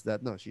or she's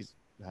that. No, she's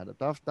had a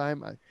tough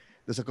time.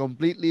 There's a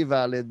completely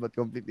valid but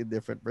completely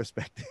different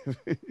perspective.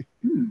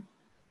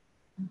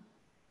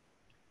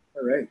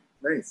 All right.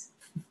 Nice.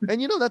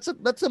 And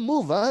that's a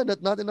move,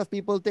 that not enough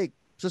people take.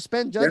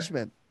 Suspend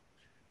judgment.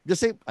 Just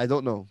say, I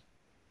don't know.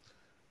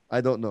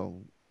 I don't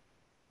know.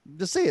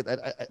 Just say it.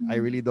 I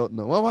really don't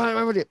know. Well,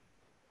 why would it?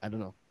 I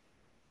don't know.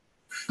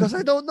 Because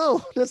I don't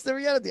know. That's the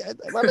reality.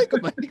 Malay ko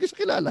ba? Hindi ko siya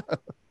kilala.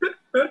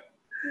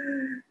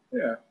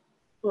 Yeah.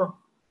 Oh.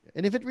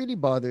 And if it really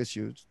bothers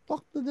you,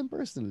 talk to them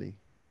personally.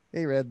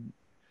 Hey, Red.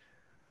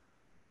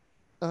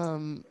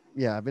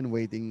 Yeah, I've been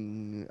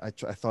waiting. I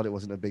thought it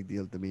wasn't a big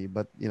deal to me,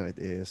 but it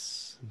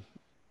is.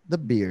 The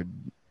beard.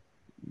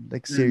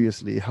 Like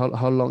seriously, how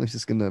long is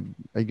are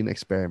you gonna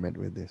experiment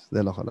with this?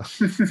 Dalo ka lang.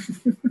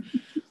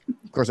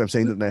 Of course, I'm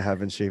saying that I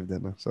haven't shaved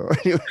them. So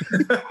anyway.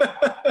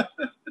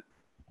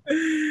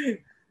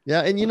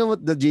 Yeah, and you know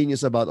what the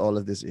genius about all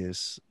of this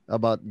is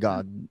about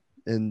God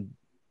and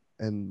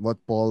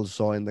what Paul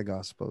saw in the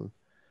gospel.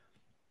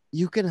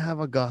 You can have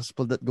a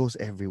gospel that goes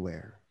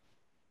everywhere.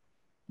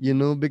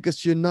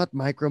 Because you're not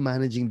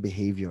micromanaging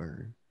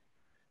behavior.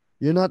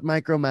 You're not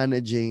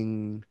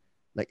micromanaging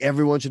like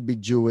everyone should be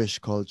Jewish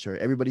culture.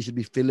 Everybody should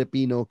be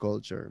Filipino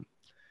culture.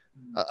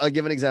 I'll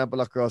give an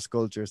example across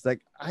cultures.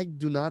 Like I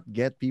do not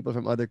get people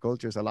from other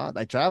cultures a lot.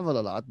 I travel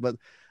a lot, but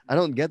I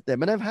don't get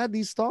them. And I've had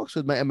these talks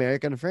with my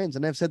American friends,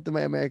 and I've said to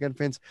my American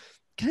friends,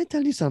 "Can I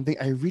tell you something?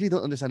 I really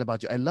don't understand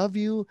about you. I love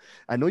you.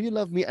 I know you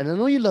love me, and I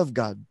know you love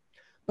God,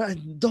 but I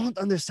don't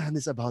understand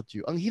this about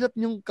you. Ang hirap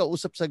niyong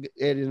kausap sa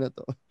area na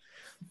to."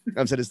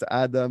 I've said this to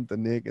Adam, to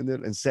Nick, and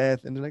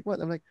Seth, and they're like, "What?"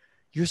 I'm like,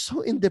 "You're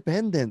so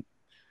independent.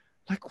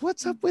 Like,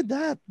 what's up with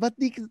that? But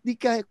di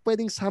ka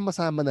pwedeng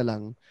sama-sama na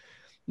lang?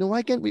 No,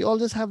 why can't we all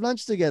just have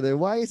lunch together?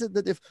 Why is it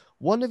that if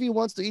one of you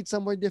wants to eat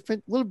somewhere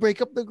different, we'll break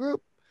up the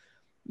group?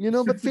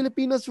 But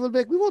Filipinos will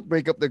be like, we won't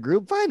break up the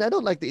group. Fine, I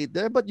don't like to eat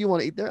there, but you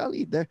want to eat there, I'll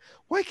eat there.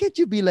 Why can't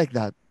you be like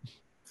that?"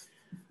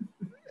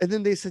 And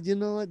then they said, you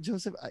know what,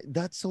 Joseph,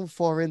 that's so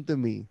foreign to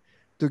me.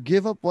 To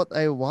give up what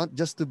I want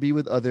just to be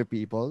with other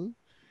people.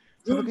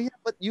 Sabi ko,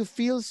 yeah, but you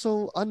feel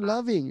so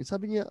unloving.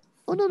 Sabi niya,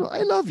 oh, no,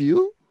 I love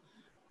you.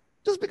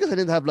 Just because I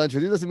didn't have lunch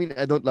with you doesn't mean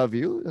I don't love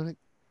you. I'm like,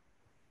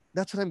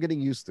 that's what I'm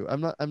getting used to. I'm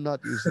not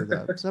used to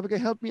that. So okay,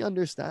 help me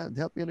understand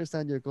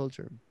your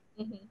culture.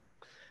 Mm-hmm.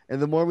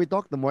 And the more we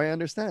talk, the more I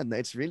understand.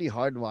 It's really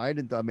hardwired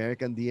into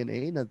American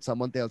DNA that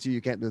someone tells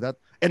you can't do that.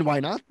 And why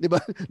not? Diba?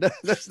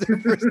 That's their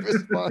first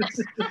response.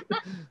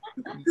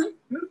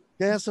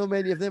 Yeah, so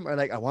many of them are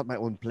like, I want my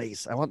own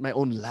place. I want my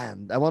own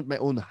land. I want my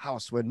own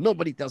house where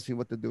nobody tells me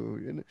what to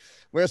do.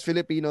 Whereas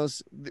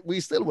Filipinos,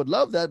 we still would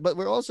love that, but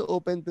we're also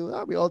open to,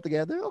 are we all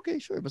together? Okay,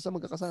 sure. Basta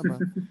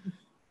magkakasama.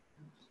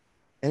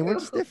 And we're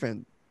just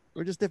different.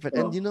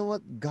 And you know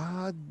what?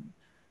 God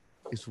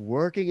is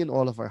working in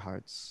all of our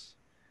hearts.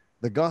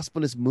 The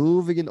gospel is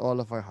moving in all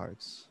of our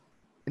hearts.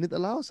 And it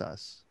allows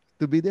us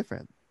to be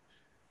different.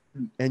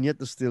 And yet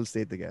to still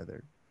stay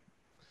together.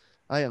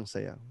 Ay, ang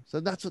saya. So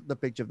that's what the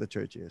picture of the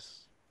church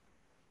is.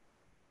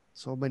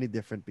 So many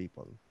different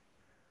people.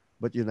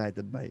 But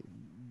united by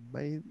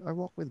our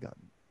walk with God.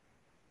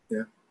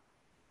 Yeah.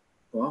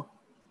 Wow.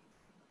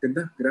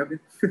 Ganda. Grabe.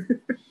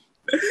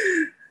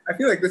 I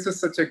feel like this was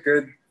such a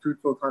good,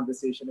 fruitful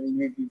conversation. I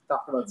mean, we've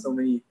talked about so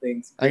many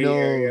things. I know.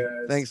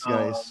 Areas, Thanks,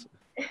 guys.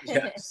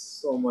 Yeah,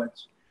 so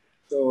much.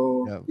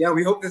 So, yeah,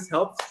 we hope this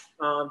helps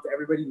to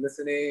everybody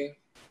listening,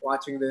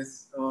 watching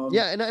this.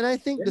 And I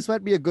think this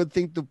might be a good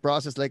thing to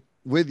process, like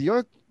with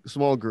your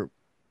small group,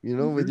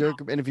 with your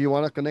group. And if you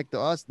want to connect to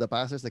us, the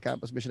pastors, the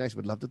campus missionaries,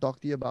 would love to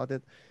talk to you about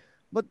it.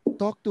 But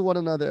talk to one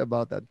another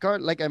about that. Carl,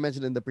 like I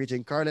mentioned in the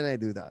preaching, Carl and I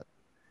do that.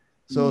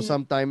 So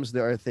sometimes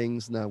there are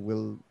things that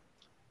will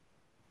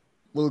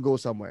go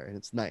somewhere and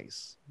it's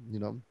nice,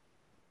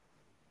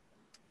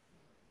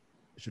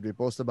 Should we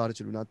post about it?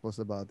 Should we not post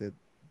about it?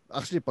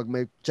 Actually, pag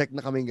may check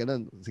na kaming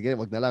ganun, sige,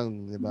 wag na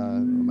lang, di ba?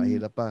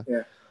 Mahirap pa.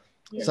 Yeah.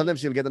 Sometimes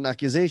you'll get an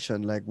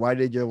accusation like, why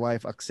did your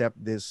wife accept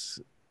this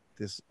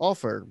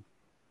offer?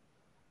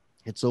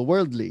 It's so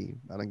worldly.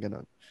 Parang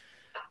ganun.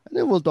 And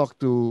then we'll talk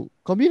to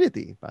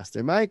community.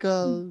 Pastor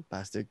Michael,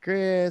 Pastor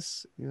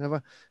Chris.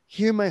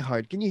 Hear my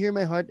heart. Can you hear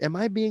my heart? Am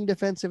I being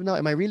defensive now?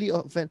 Am I really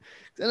offended?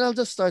 And I'll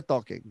just start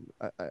talking.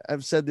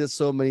 I've said this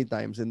so many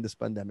times in this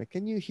pandemic.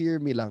 Can you hear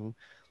me lang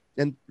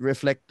and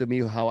reflect to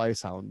me how I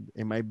sound?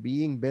 Am I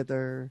being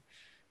bitter?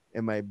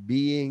 Am I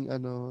being,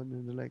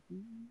 like,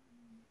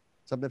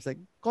 sometimes like,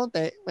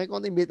 may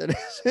konting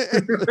bitterness.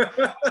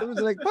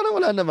 Sometimes like, parang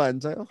wala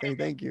naman. So, okay,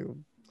 thank you.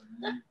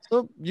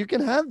 So you can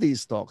have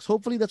these talks.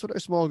 Hopefully that's what our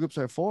small groups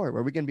are for,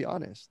 where we can be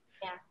honest.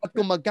 Yeah. At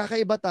kung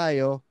magkakaiba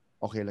tayo,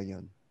 okay lang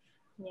yun.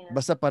 Yeah.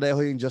 Basta pareho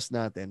yung Diyos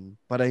natin,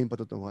 pareho yung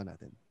patutunguhan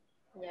natin.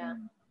 Yeah.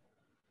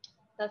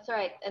 That's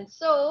right. And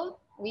so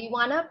we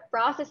want to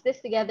process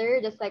this together,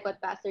 just like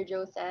what Pastor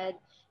Joe said,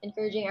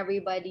 encouraging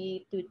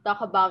everybody to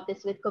talk about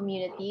this with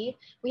community.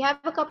 We have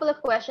a couple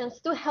of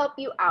questions to help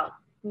you out.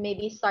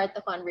 Maybe start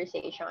the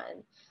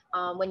conversation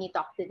when you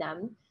talk to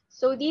them.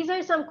 So these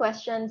are some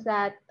questions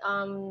that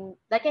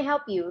can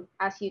help you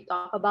as you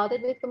talk about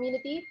it with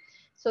community.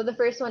 So the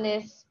first one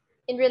is,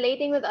 in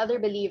relating with other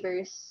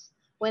believers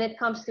when it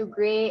comes to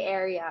gray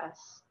areas,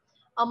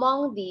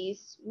 among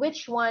these,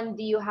 which one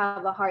do you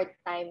have a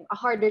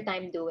harder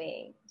time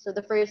doing? So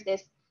the first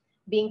is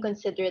being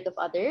considerate of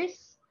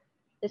others.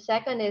 The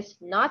second is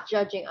not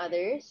judging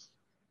others.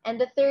 And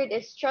the third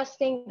is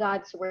trusting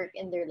God's work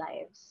in their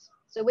lives.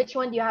 So which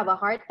one do you have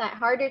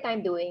harder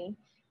time doing?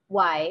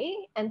 Why?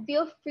 And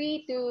feel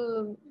free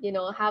to,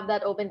 have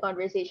that open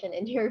conversation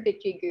in your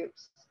victory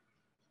groups.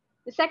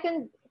 The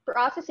second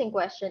processing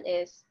question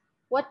is,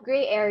 what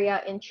gray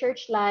area in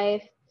church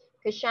life,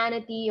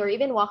 Christianity, or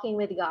even walking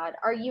with God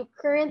are you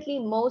currently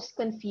most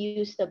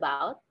confused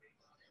about?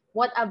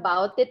 What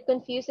about it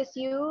confuses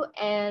you?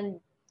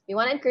 And we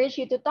want to encourage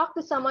you to talk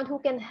to someone who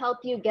can help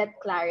you get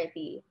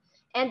clarity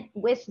and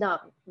wisdom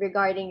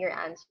regarding your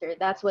answer.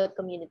 That's what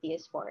community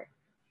is for.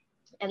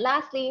 And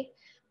lastly,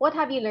 what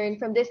have you learned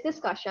from this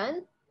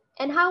discussion?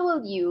 And how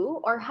will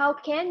you or how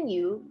can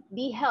you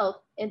be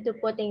helped into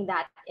putting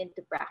that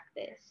into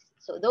practice?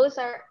 So those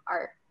are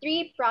our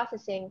 3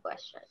 processing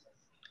questions.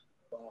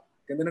 Wow.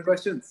 Ganda ng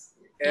questions.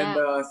 And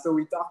Yeah. so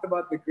we talked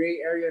about the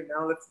gray area.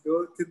 Now let's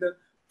go to the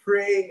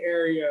pray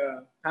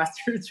area.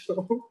 Pastor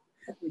Joe,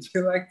 would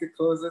you like to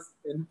close us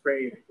in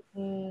prayer?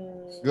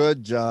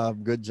 Good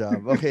job. Good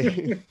job.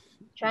 Okay.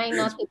 Trying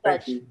not to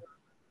Thank touch. you.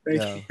 Thank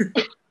Yeah.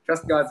 you.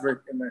 Trust God's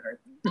work in my heart.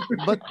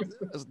 But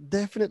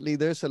definitely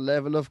there's a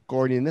level of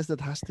corniness that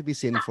has to be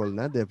sinful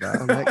na, di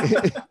ba? Like,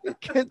 it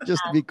can't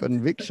just be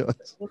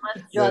convictions. You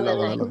must draw the No,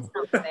 line no.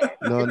 somewhere.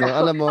 No.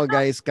 Alam mo,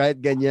 guys,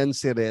 kahit ganyan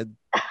si Red,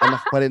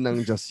 anak pa rin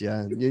ng Diyos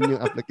yan. Yun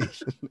yung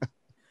application.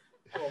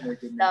 Oh my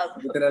goodness.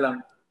 Love. Buti na lang.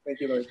 Thank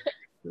you, Lord.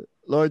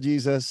 Lord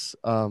Jesus,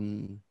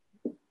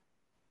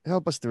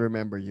 help us to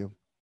remember you.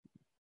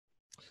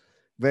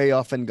 Very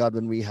often, God,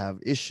 when we have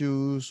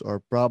issues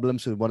or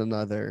problems with one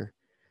another,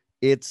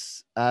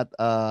 it's at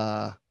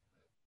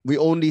we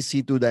only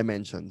see 2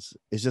 dimensions.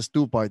 It's just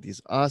 2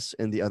 parties, us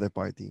and the other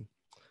party.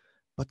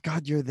 But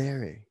God, you're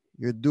there. Eh?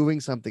 You're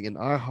doing something in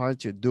our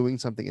hearts. You're doing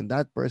something in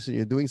that person.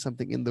 You're doing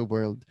something in the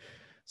world.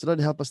 So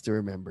Lord, help us to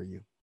remember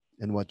you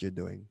and what you're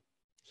doing.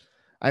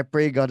 I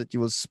pray, God, that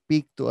you will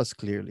speak to us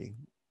clearly.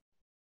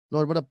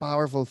 Lord, what a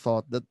powerful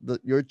thought that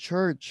your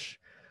church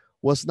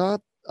was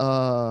not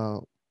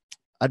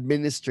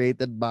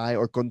administrated by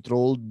or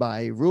controlled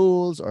by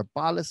rules or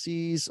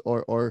policies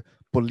or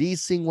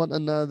policing one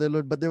another,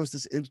 Lord, but there was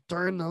this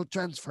internal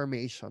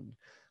transformation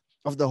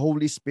of the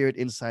Holy Spirit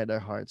inside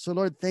our hearts. So,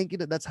 Lord, thank you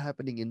that that's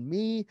happening in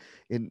me,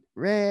 in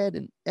Red,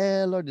 and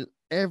El, Lord, in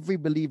every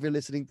believer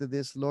listening to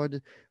this, Lord,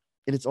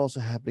 and it's also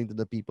happening to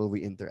the people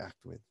we interact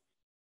with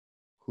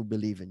who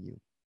believe in you.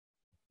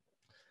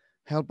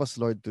 Help us,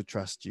 Lord, to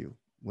trust you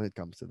when it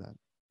comes to that.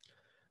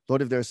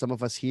 Lord, if there are some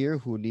of us here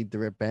who need to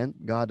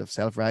repent, God, of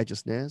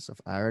self-righteousness, of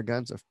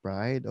arrogance, of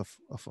pride, of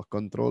a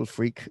control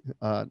freak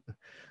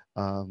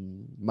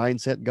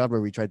mindset, God,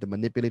 where we try to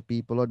manipulate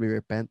people, Lord, we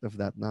repent of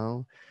that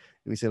now.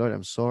 And we say, Lord,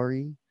 I'm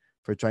sorry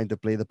for trying to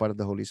play the part of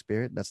the Holy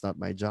Spirit. That's not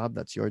my job.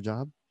 That's your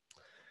job.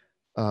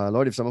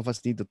 Lord, if some of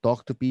us need to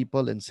talk to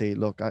people and say,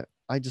 look,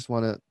 I just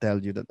want to tell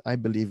you that I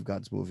believe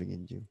God's moving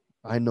in you.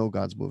 I know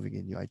God's moving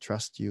in you. I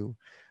trust you.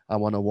 I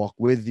want to walk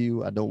with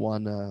you. I don't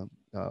want to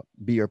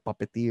be your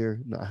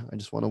puppeteer. No, I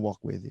just want to walk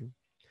with you.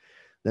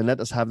 Then let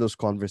us have those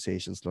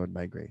conversations, Lord,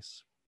 by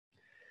grace.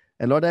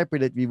 And Lord, I pray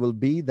that we will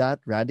be that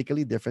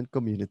radically different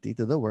community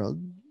to the world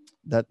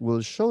that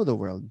will show the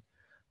world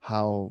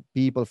how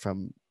people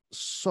from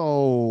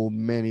so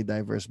many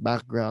diverse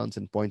backgrounds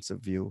and points of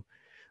view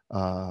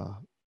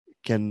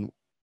can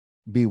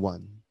be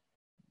one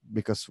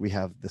because we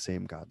have the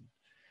same God.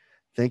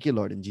 Thank you,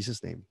 Lord, in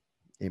Jesus' name.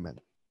 Amen.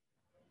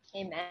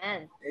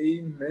 Amen.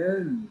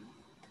 Amen.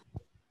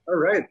 All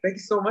right. Thank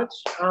you so much,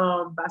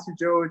 Pastor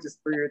Joe,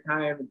 just for your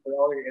time and for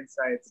all your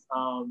insights.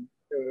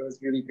 It was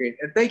really great.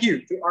 And thank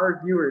you to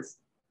our viewers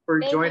for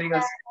joining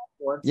us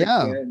once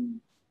again.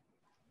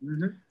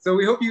 So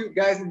we hope you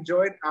guys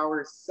enjoyed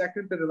our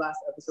second to the last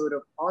episode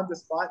of On the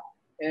Spot.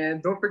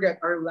 And don't forget,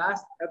 our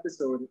last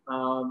episode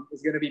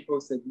is going to be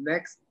posted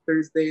next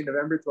Thursday,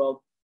 November 12th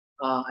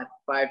at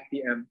 5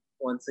 p.m.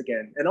 once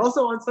again. And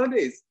also on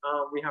Sundays,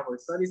 we have our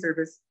Sunday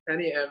service,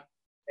 10 a.m.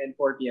 and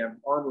 4 p.m.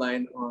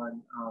 online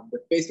on the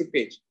Facebook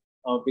page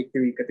of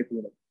Victory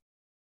Katipunan.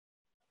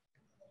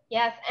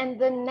 Yes, and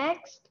the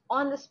next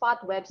On the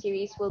Spot web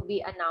series will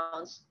be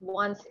announced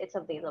once it's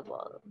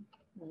available.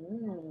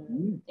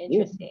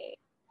 Interesting.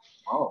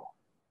 Wow.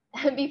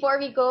 Before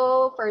we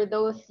go, for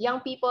those young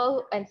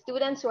people and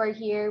students who are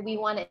here, we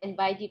want to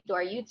invite you to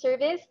our youth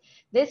service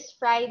this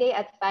Friday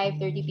at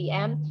 5:30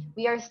 p.m.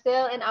 We are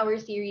still in our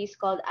series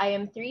called I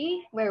Am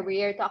 3, where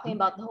we are talking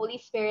about the Holy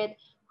Spirit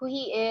who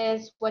he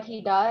is, what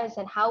he does,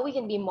 and how we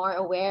can be more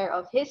aware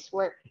of his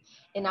work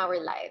in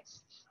our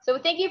lives. So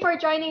thank you for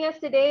joining us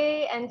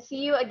today, and see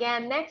you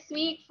again next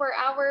week for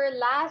our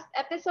last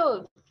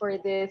episode for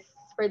this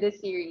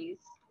series.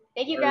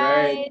 Thank you All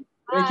right.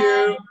 guys. Thank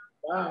you.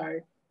 Bye. Bye.